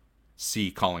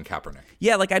 See Colin Kaepernick.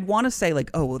 Yeah, like I'd want to say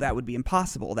like, oh, well, that would be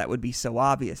impossible. That would be so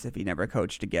obvious if he never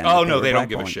coached again. Oh no, they don't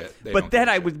give a shit. But then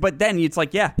it's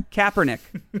like, yeah, Kaepernick.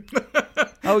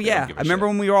 Oh yeah, I remember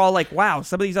when we were all like, wow,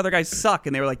 some of these other guys suck,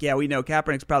 and they were like, yeah, we know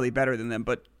Kaepernick's probably better than them,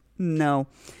 but no.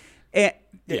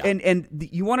 And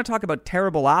you want to talk about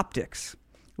terrible optics?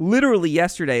 Literally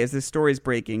yesterday, as this story is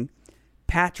breaking,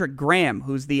 Patrick Graham,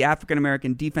 who's the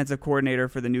African-American defensive coordinator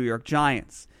for the New York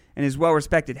Giants and is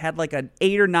well-respected, had like an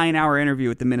 8 or 9 hour interview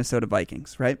with the Minnesota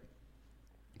Vikings, right?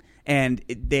 And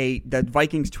the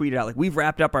Vikings tweeted out, like, we've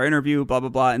wrapped up our interview, blah, blah,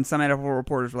 blah, and some NFL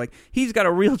reporters were like, he's got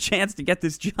a real chance to get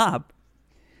this job.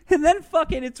 And then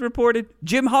fucking it's reported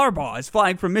Jim Harbaugh is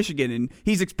flying from Michigan and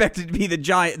he's expected to be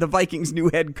the Vikings' new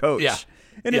head coach. Yeah.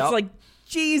 And it's like,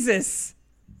 Jesus.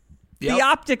 Yep. The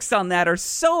optics on that are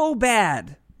so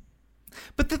bad.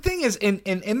 But the thing is, and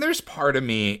there's part of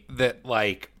me that,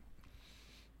 like,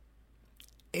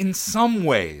 in some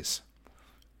ways,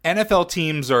 NFL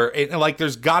teams are like,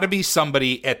 there's got to be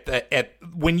somebody at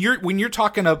when you're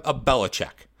talking a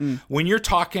Belichick, when you're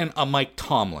talking a Mike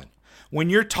Tomlin, when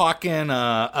you're talking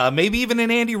maybe even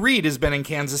an Andy Reid has been in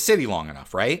Kansas City long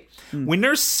enough, right? When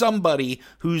there's somebody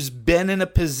who's been in a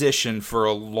position for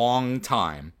a long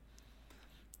time,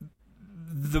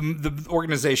 the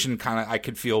organization kind of, I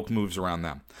could feel, moves around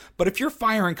them. But if you're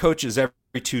firing coaches every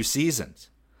 2 seasons,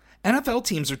 NFL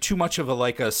teams are too much of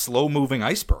a slow-moving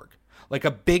iceberg, like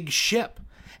a big ship.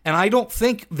 And I don't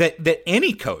think that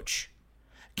any coach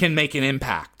can make an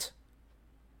impact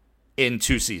in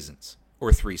 2 seasons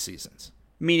or 3 seasons.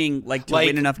 Meaning, like, to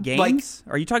win enough games?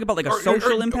 Are you talking about, like, a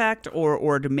social impact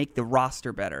or to make the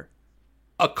roster better?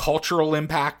 A cultural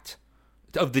impact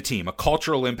of the team,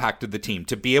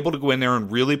 to be able to go in there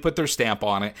and really put their stamp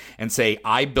on it and say,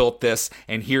 I built this,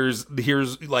 and here's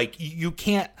like, you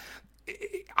can't...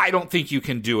 I don't think you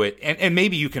can do it, and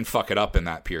maybe you can fuck it up in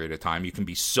that period of time. You can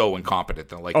be so incompetent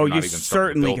that, like, you're not even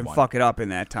certainly can fuck it up in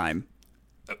that time.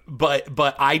 But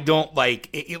I don't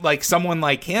like someone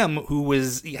like him who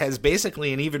has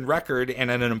basically an even record and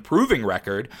an improving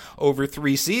record over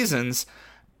 3 seasons.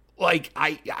 Like,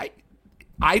 I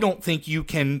don't think you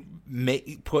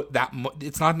can put that.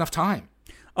 It's not enough time.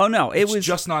 Oh no, it was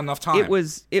just not enough time.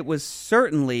 It was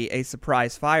certainly a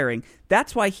surprise firing.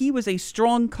 That's why he was a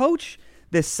strong coach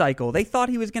this cycle. They thought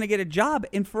he was going to get a job,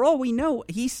 and for all we know,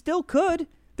 he still could.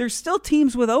 There's still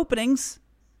teams with openings.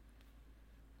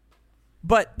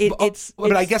 But it's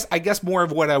I guess more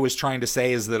of what I was trying to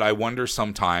say is that I wonder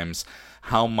sometimes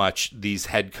how much these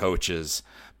head coaches,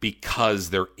 because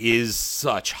there is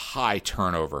such high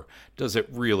turnover, does it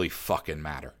really fucking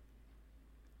matter?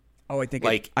 Oh, I think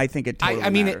it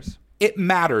totally matters. It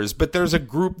matters, but there's a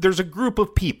group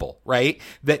of people, right,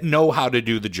 that know how to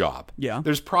do the job. Yeah.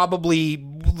 There's probably,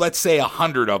 let's say,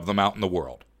 100 of them out in the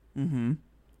world. Mm-hmm.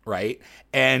 Right?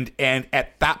 And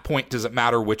at that point, does it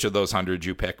matter which of those 100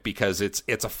 you pick? Because it's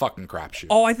a fucking crapshoot.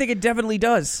 Oh, I think it definitely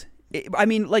does. I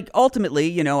mean, like,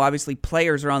 ultimately, obviously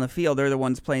players are on the field. They're the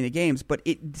ones playing the games. But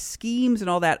schemes and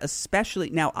all that, especially...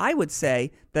 Now, I would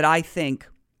say that I think,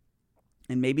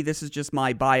 and maybe this is just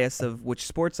my bias of which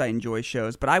sports I enjoy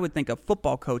shows, but I would think a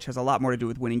football coach has a lot more to do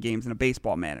with winning games than a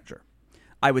baseball manager.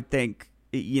 I would think,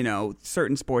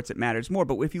 certain sports it matters more.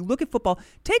 But if you look at football,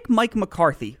 take Mike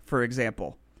McCarthy, for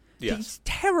example. Yes. He's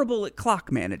terrible at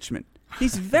clock management.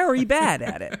 He's very bad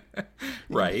at it.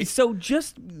 Right. So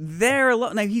just there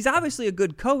alone. Now, he's obviously a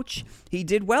good coach. He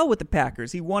did well with the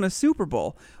Packers. He won a Super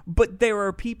Bowl. But there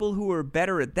are people who are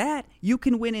better at that. You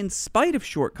can win in spite of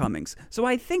shortcomings. So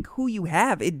I think who you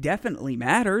have, it definitely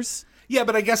matters. Yeah,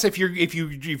 but I guess if you're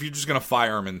just going to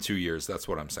fire him in 2 years, that's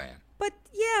what I'm saying. But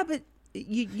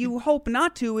you hope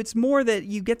not to. It's more that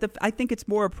you get I think it's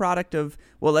more a product of,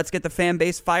 well, let's get the fan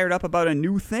base fired up about a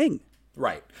new thing.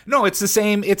 Right. No, it's the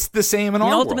same. It's the same in our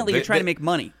world. Ultimately, you're trying to make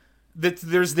money.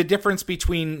 There's the difference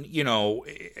between,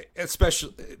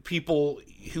 especially people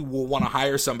who will want to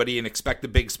hire somebody and expect a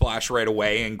big splash right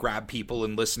away and grab people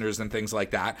and listeners and things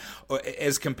like that,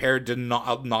 as compared to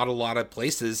not a lot of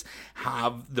places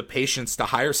have the patience to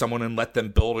hire someone and let them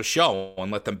build a show and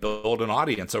let them build an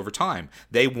audience over time.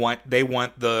 They want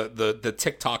the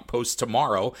TikTok post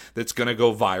tomorrow that's going to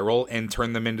go viral and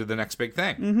turn them into the next big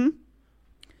thing. Mm-hmm.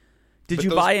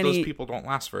 Those people don't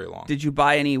last very long. Did you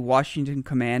buy any Washington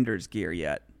Commanders gear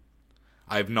yet?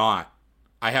 I have not.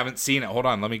 I haven't seen it. Hold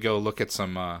on. Let me go look at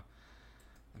some.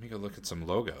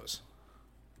 Logos.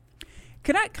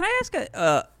 Can I ask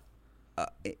a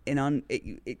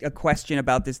question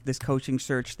about this coaching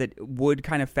search that would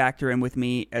kind of factor in with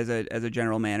me as a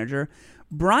general manager?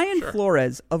 Brian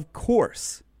Flores, of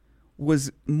course, was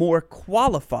more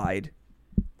qualified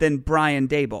than Brian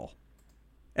Daboll,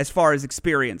 as far as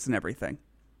experience and everything.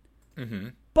 Mm-hmm.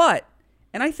 But,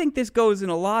 and I think this goes in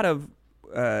a lot of,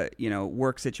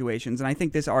 work situations, and I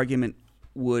think this argument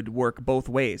would work both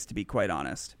ways, to be quite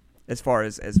honest, as far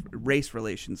as race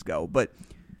relations go. But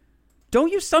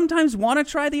don't you sometimes want to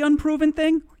try the unproven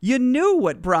thing? You knew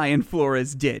what Brian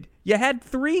Flores did. You had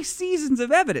 3 seasons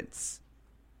of evidence.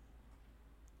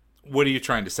 What are you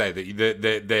trying to say? That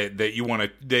you want to,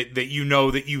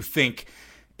 that you think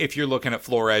if you're looking at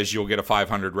Flores, you'll get a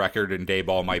 500 record and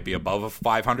Daboll might be above a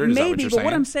 500? Is that what you're saying?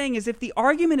 What I'm saying is if the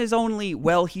argument is only,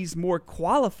 well, he's more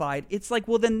qualified, it's like,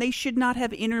 well, then they should not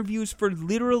have interviews for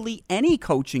literally any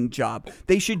coaching job.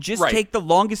 They should just take the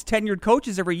longest tenured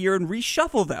coaches every year and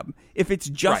reshuffle them if it's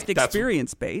just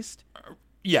experience-based.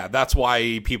 Yeah, that's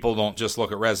why people don't just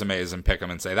look at resumes and pick them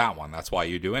and say that one. That's why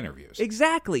you do interviews.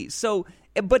 Exactly. So,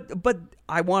 but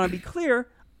I want to be clear,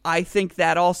 I think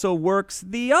that also works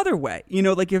the other way.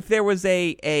 Like if there was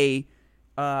a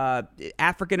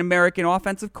African-American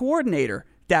offensive coordinator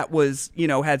that was,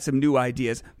 had some new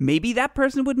ideas, maybe that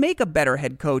person would make a better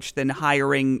head coach than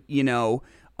hiring,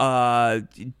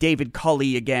 David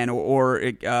Culley again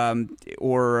or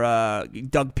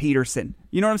Doug Peterson.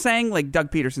 You know what I'm saying? Like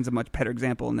Doug Peterson's a much better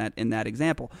example in that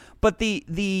example. But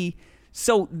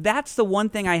so that's the one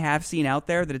thing I have seen out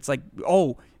there that it's like,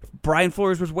 oh, Brian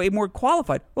Flores was way more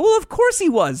qualified. Well, of course he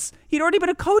was. He'd already been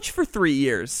a coach for 3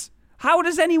 years. How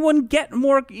does anyone get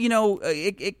more,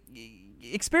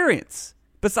 experience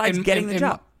besides getting the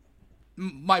job?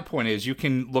 My point is, you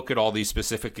can look at all these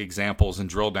specific examples and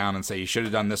drill down and say you should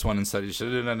have done this one instead. You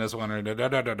should have done this one, or da da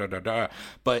da da da da.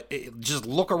 But just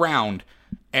look around,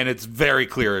 and it's very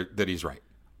clear that he's right.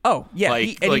 Oh yeah,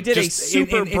 he did a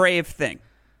super brave thing.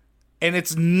 And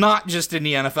it's not just in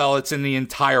the NFL; it's in the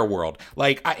entire world.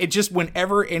 Like it just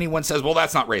whenever anyone says, "Well,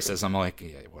 that's not racism," I'm like,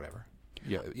 "Yeah, whatever."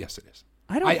 Yeah, yes, it is.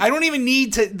 I don't even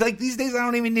need to these days. I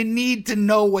don't even need to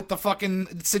know what the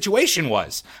fucking situation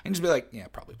was. I can just be like, "Yeah,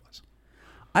 it probably was."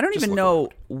 I don't even know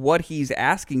what he's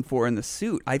asking for in the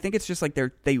suit. I think it's just like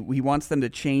he wants them to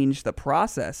change the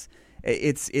process.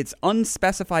 It's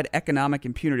unspecified economic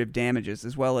and punitive damages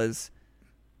as well as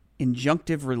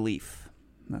injunctive relief.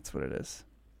 That's what it is.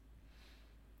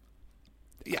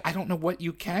 Yeah, I don't know what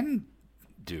you can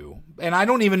do, and I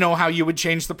don't even know how you would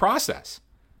change the process.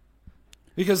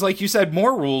 Because, like you said,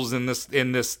 more rules in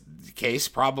this case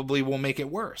probably will make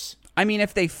it worse. I mean,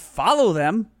 if they follow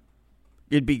them,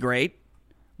 it'd be great.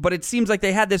 But it seems like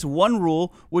they had this one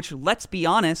rule, which, let's be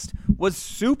honest, was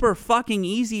super fucking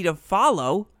easy to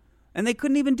follow, and they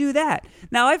couldn't even do that.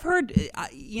 Now, I've heard,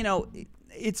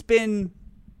 it's been...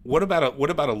 What about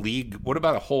a league? What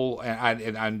about a whole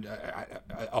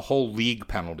league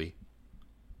penalty?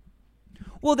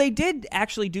 Well, they did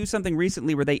actually do something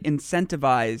recently where they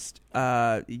incentivized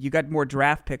you got more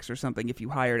draft picks or something if you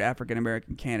hired African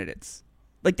American candidates.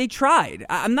 Like, they tried.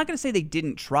 I'm not going to say they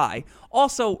didn't try.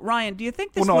 Also, Ryan, do you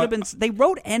think this would have been... They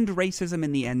wrote end racism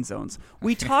in the end zones.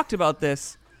 We talked about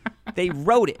this. They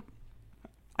wrote it.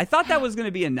 I thought that was going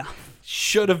to be enough.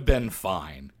 Should have been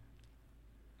fine.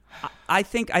 I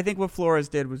think what Flores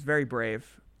did was very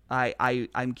brave.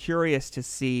 I'm curious to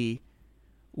see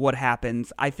what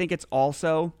happens. I think it's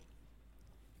also...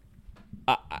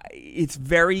 it's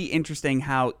very interesting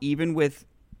how even with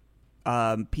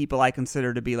people I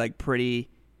consider to be like pretty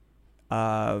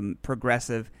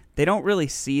progressive, they don't really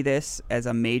see this as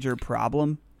a major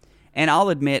problem. And I'll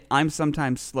admit, I'm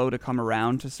sometimes slow to come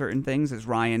around to certain things, as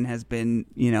Ryan has been,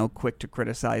 quick to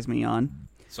criticize me on.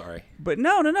 Sorry. But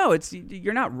no,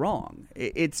 you're not wrong.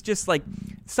 It's just like,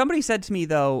 somebody said to me,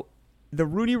 though, the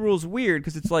Rooney Rule's weird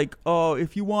because it's like, oh,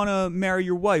 if you want to marry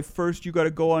your wife, first you got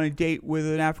to go on a date with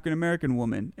an African American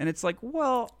woman. And it's like,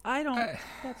 well,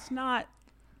 that's not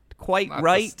quite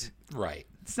right. Right.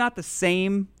 It's not the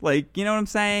same. Like, you know what I'm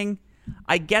saying?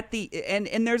 I get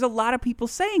and there's a lot of people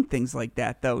saying things like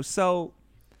that, though. So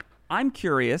I'm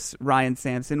curious, Ryan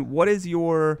Sampson, what is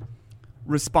your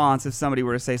response if somebody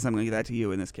were to say something like that to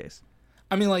you in this case?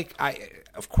 I mean,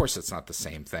 of course it's not the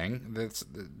same thing.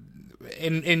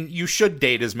 And you should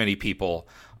date as many people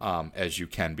as you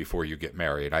can before you get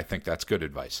married. I think that's good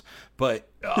advice. But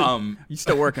you're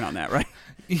still working on that, right?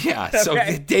 Yeah. Okay. So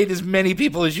date as many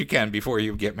people as you can before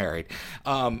you get married.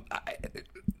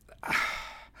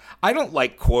 I don't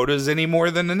like quotas any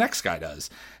more than the next guy does.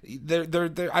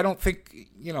 I don't think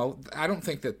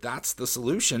that that's the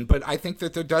solution. But I think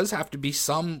that there does have to be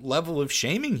some level of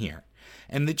shaming here.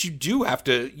 And that you do have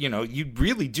to, you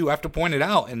really do have to point it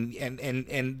out. And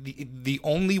the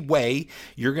only way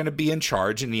you're going to be in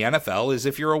charge in the NFL is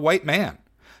if you're a white man.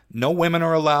 No women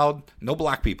are allowed. No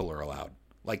black people are allowed.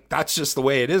 Like, that's just the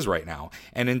way it is right now.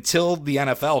 And until the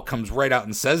NFL comes right out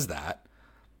and says that,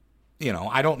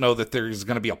 I don't know that there's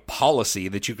going to be a policy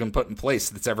that you can put in place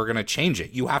that's ever going to change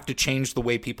it. You have to change the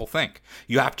way people think.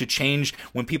 You have to change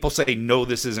when people say, no,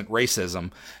 this isn't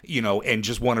racism, and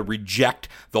just want to reject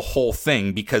the whole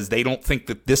thing because they don't think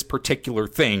that this particular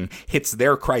thing hits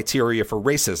their criteria for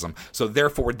racism. So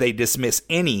therefore they dismiss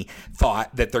any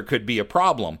thought that there could be a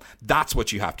problem. That's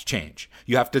what you have to change.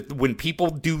 You have to, when people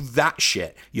do that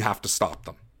shit, you have to stop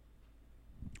them.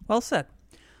 Well said.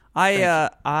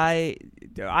 I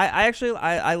actually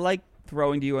like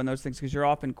throwing to you on those things because you're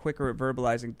often quicker at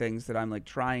verbalizing things that I'm like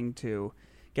trying to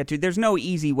get to. There's no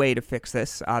easy way to fix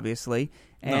this, obviously.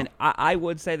 And no. I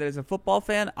would say that as a football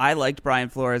fan, I liked Brian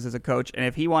Flores as a coach. And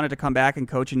if he wanted to come back and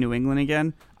coach in New England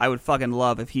again, I would fucking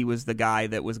love if he was the guy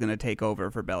that was going to take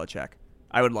over for Belichick.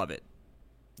 I would love it.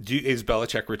 Is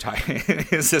Belichick retiring?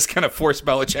 Is this going to force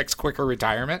Belichick's quicker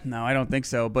retirement? No, I don't think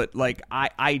so. But like,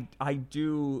 I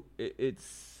do.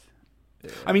 It's.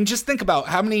 I mean, just think about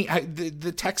how many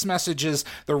the text messages,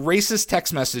 the racist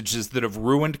text messages that have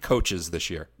ruined coaches this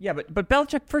year. Yeah, but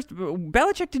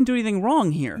Belichick didn't do anything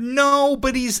wrong here. No,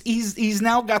 but he's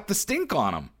now got the stink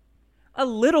on him. A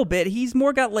little bit. He's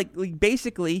more got like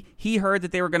basically he heard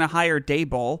that they were going to hire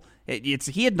Daboll.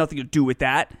 He had nothing to do with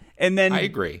that. And then I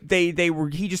agree.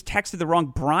 He just texted the wrong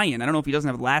Brian. I don't know if he doesn't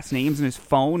have last names in his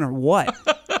phone or what.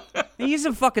 He's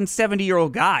a fucking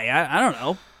 70-year-old guy. I don't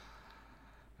know.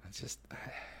 Just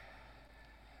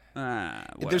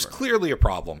there's clearly a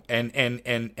problem,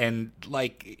 and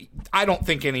like I don't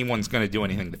think anyone's going to do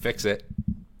anything to fix it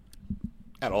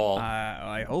at all.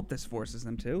 I hope this forces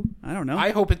them to. I don't know.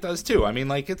 I hope it does too. I mean,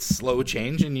 like, it's slow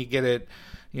change, and you get it,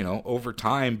 over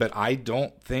time. But I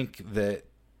don't think that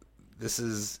this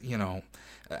is,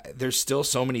 there's still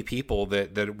so many people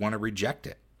that want to reject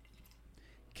it.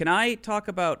 Can I talk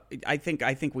about? I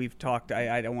think we've talked.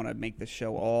 I don't want to make this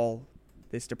show all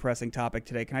this depressing topic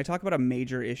today. Can I talk about a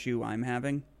major issue I'm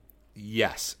having?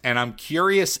 Yes. And I'm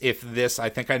curious if I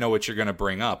think I know what you're going to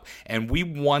bring up. And we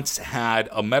once had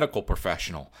a medical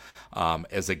professional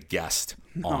as a guest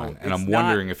on, and I'm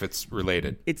wondering if it's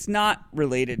related. It's not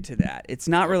related to that. It's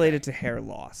not related to hair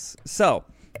loss. So,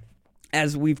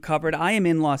 as we've covered, I am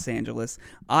in Los Angeles.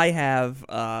 I have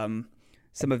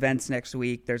some events next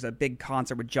week. There's a big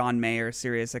concert with John Mayer,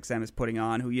 SiriusXM is putting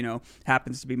on, who,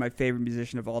 happens to be my favorite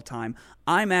musician of all time.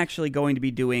 I'm actually going to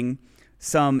be doing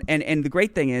some, and the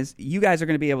great thing is, you guys are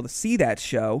going to be able to see that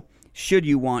show should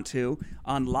you want to,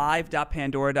 on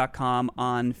live.pandora.com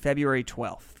on February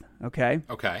 12th, okay?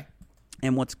 Okay.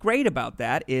 And what's great about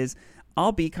that is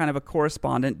I'll be kind of a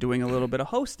correspondent doing a little bit of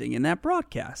hosting in that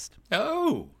broadcast.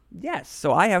 Oh. Yes,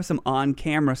 so I have some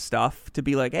on-camera stuff to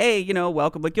be like, hey,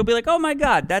 welcome. Like, you'll be like, oh my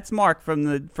God, that's Mark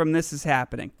from This Is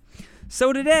Happening.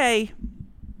 So today,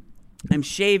 I'm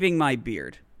shaving my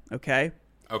beard, okay?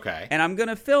 Okay. And I'm going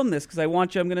to film this because I'm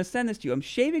going to send this to you. I'm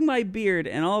shaving my beard,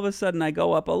 and all of a sudden I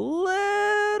go up a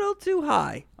little too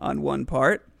high on one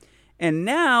part. And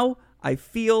now I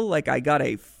feel like I got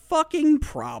a fucking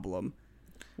problem.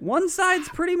 One side's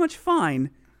pretty much fine.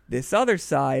 This other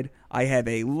side, I have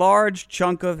a large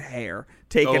chunk of hair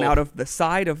taken out of the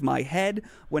side of my head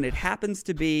when it happens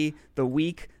to be the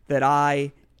week that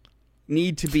I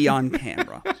need to be on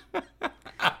camera.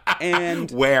 And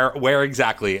where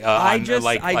exactly? I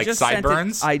just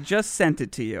sideburns? I just sent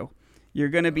it to you. You're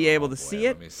going to be able to see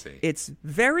it. Let me see. It's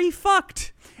very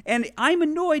fucked. And I'm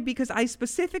annoyed because I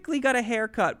specifically got a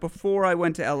haircut before I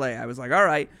went to LA. I was like, all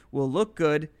right, we'll look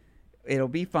good. It'll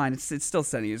be fine. It's still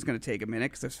sending you. It's going to take a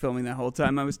minute because I was filming the whole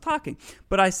time I was talking.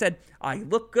 But I said, I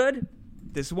look good.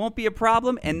 This won't be a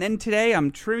problem. And then today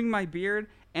I'm trimming my beard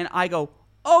and I go,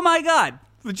 oh my God.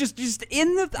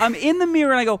 I'm in the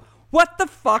mirror and I go, what the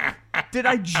fuck did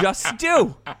I just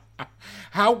do?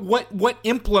 What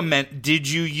implement did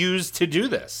you use to do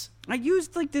this? I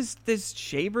used like this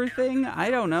shaver thing. I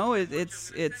don't know. You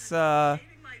used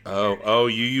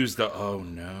the oh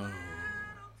no.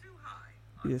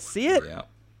 You see it?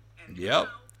 Yep.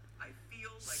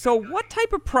 So what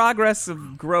type of progress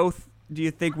of growth do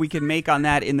you think we can make on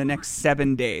that in the next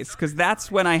 7 days? Because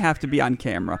that's when I have to be on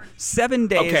camera. 7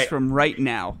 days from right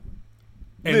now.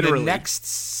 And Literally. the next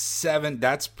 7,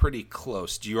 that's pretty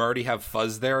close. Do you already have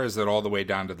fuzz there, or is it all the way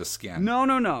down to the skin?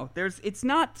 No. It's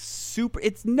not super.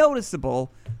 It's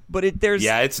noticeable, but there's.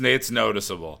 Yeah, it's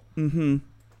noticeable. Mm-hmm.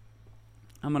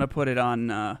 I'm gonna put it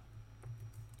on.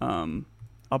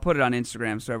 I'll put it on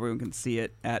Instagram so everyone can see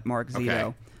it at Mark Zito.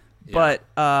 Okay. Yeah. But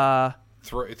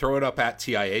throw it up at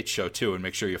TIH Show too, and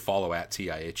make sure you follow at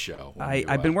TIH Show.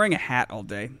 I've been wearing a hat all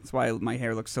day. That's why my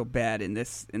hair looks so bad in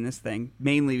this thing.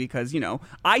 Mainly because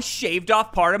I shaved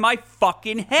off part of my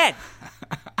fucking head.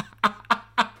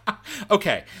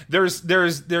 Okay, there's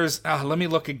let me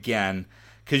look again,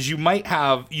 because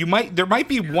there might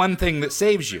be one thing that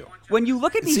saves you. When you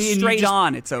look at me straight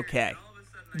on, it's okay.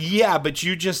 Yeah, but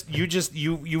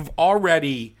you've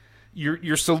already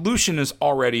your solution is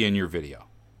already in your video.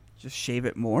 Just shave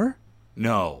it more?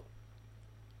 No.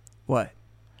 What?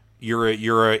 You're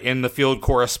a in the field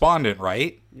correspondent,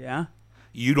 right? Yeah.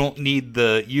 You don't need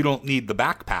the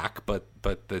backpack,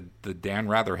 but the Dan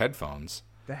Rather headphones.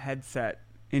 The headset.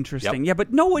 Interesting. Yep. Yeah,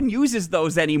 but no one uses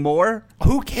those anymore.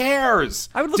 Who cares?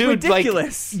 I would look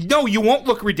ridiculous. No, you won't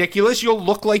look ridiculous. You'll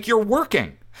look like you're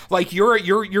working. Like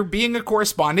you're being a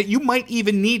correspondent. You might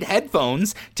even need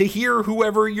headphones to hear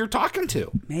whoever you're talking to.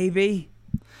 Maybe.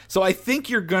 So I think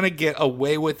you're going to get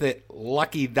away with it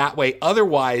lucky that way.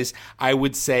 Otherwise, I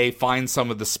would say find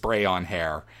some of the spray on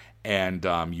hair and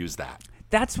use that.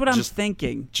 That's what I'm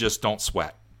thinking. Just don't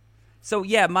sweat. So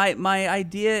yeah, my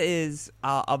idea is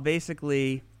I'll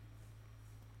basically,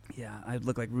 I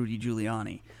look like Rudy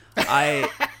Giuliani.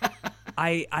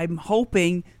 I'm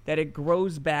hoping that it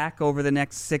grows back over the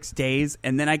next 6 days,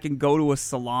 and then I can go to a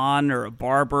salon or a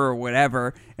barber or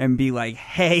whatever and be like,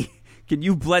 hey, can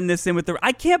you blend this in with the...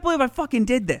 I can't believe I fucking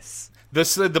did this.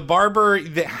 The barber...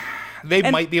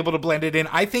 They might be able to blend it in.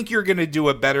 I think you're going to do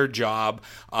a better job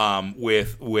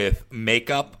with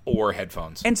makeup or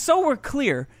headphones. And so we're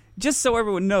clear, just so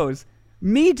everyone knows,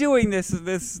 me doing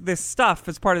this stuff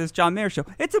as part of this John Mayer show,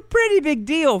 it's a pretty big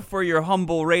deal for your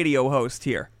humble radio host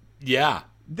here. Yeah.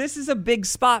 This is a big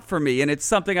spot for me, and it's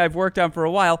something I've worked on for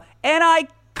a while. And I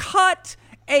cut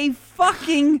a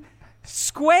fucking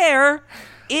square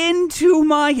into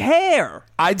my hair.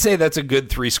 I'd say that's a good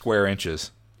 3 square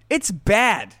inches. It's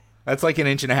bad. That's like 1.5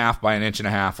 inches by 1.5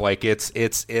 inches. Like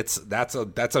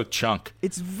that's a chunk.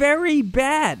 It's very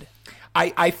bad.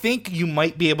 I think you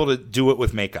might be able to do it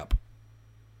with makeup.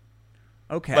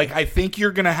 Okay. Like I think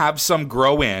you're gonna have some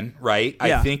grow in, right?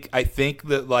 Yeah. I think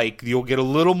that like you'll get a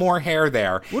little more hair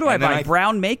there. What do I buy?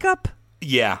 Brown makeup?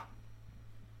 Yeah.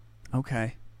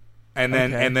 Okay. And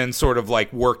then sort of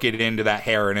like work it into that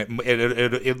hair, and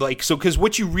it like so, because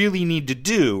what you really need to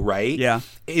do, right? Yeah.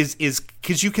 Is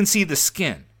because you can see the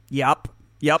skin. Yep.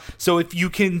 So if you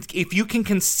can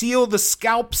conceal the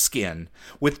scalp skin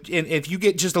if you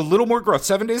get just a little more growth,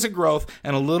 7 days of growth,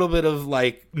 and a little bit of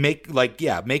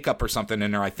makeup or something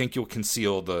in there, I think you'll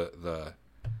conceal the.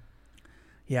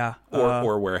 Yeah.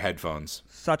 or wear headphones.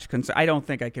 Such concern. I don't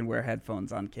think I can wear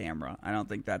headphones on camera. I don't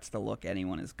think that's the look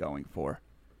anyone is going for.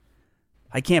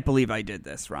 I can't believe I did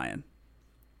this, Ryan.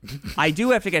 I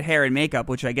do have to get hair and makeup,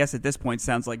 which I guess at this point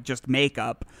sounds like just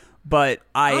makeup. But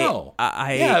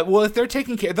yeah. Well, if they're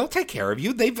taking care, they'll take care of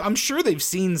you. I'm sure they've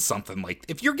seen something like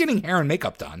if you're getting hair and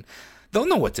makeup done, they'll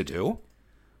know what to do.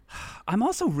 I'm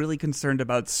also really concerned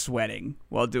about sweating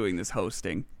while doing this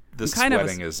hosting. The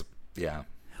sweating is, yeah.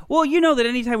 Well, you know that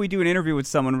anytime we do an interview with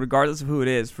someone, regardless of who it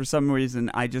is, for some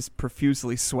reason I just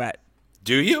profusely sweat.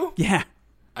 Do you? Yeah.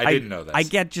 I didn't know this. I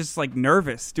get just like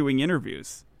nervous doing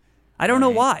interviews. I don't know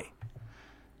why.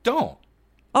 Don't.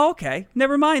 Oh, okay.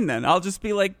 Never mind then. I'll just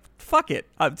be like, fuck it.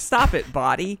 Stop it,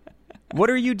 body. What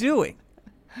are you doing?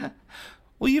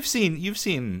 Well, you've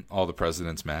seen All the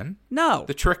President's Men. No.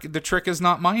 The trick is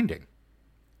not minding.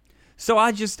 So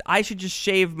I should just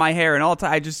shave my hair and all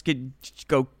time I just could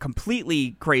go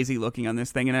completely crazy looking on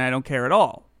this thing and I don't care at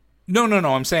all. No.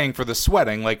 I'm saying for the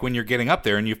sweating, like when you're getting up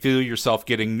there and you feel yourself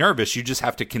getting nervous, you just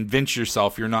have to convince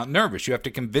yourself you're not nervous. You have to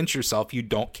convince yourself you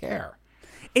don't care.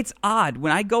 It's odd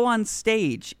when I go on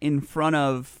stage in front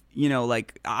of,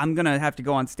 like I'm going to have to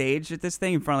go on stage at this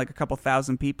thing in front of like a couple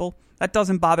thousand people. That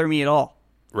doesn't bother me at all.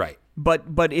 Right.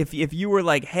 But if you were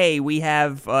like, hey, we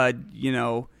have,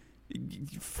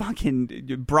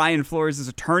 fucking Brian Flores'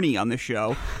 attorney on the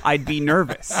show, I'd be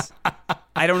nervous.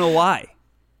 I don't know why.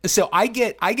 So I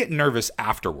get nervous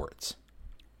afterwards.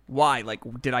 Why? Like,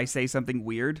 did I say something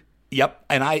weird? Yep.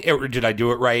 And did I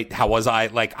do it right? How was I?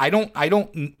 Like, I don't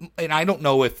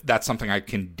know if that's something I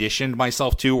conditioned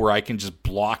myself to, where I can just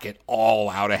block it all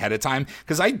out ahead of time.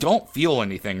 Because I don't feel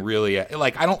anything really.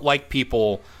 Like, I don't like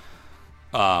people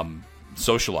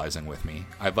socializing with me.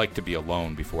 I'd like to be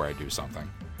alone before I do something.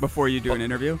 Before you do an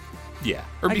interview? Yeah.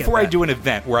 Or before I do an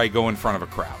event where I go in front of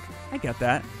a crowd. I get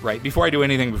that. Right. Before I do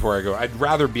anything, I'd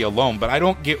rather be alone, but I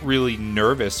don't get really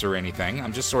nervous or anything.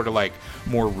 I'm just sort of like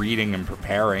more reading and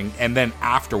preparing. And then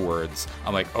afterwards,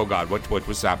 I'm like, oh God, what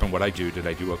was happened? What I do? Did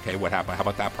I do okay? What happened? How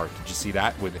about that part? Did you see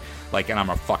that? And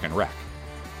I'm a fucking wreck.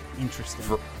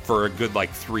 Interesting. For a good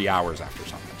 3 hours after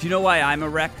something. Do you know why I'm a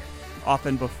wreck?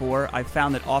 Often before, I've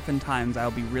found that oftentimes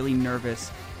I'll be really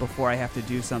nervous before I have to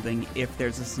do something if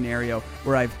there's a scenario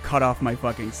where I've cut off my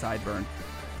fucking sideburn.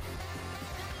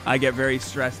 I get very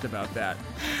stressed about that.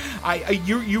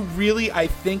 You really, I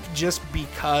think just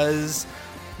because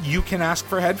you can ask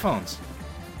for headphones.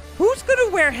 Who's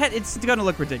gonna wear It's gonna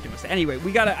look ridiculous. Anyway,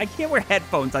 I can't wear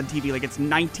headphones on TV like it's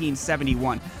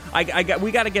 1971.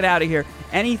 We gotta get out of here.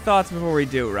 Any thoughts before we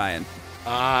do, Ryan?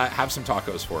 Have some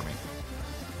tacos for me.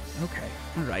 Okay.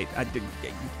 All right.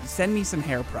 Send me some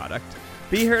hair product.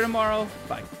 Be here tomorrow.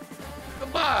 Bye.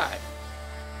 Goodbye.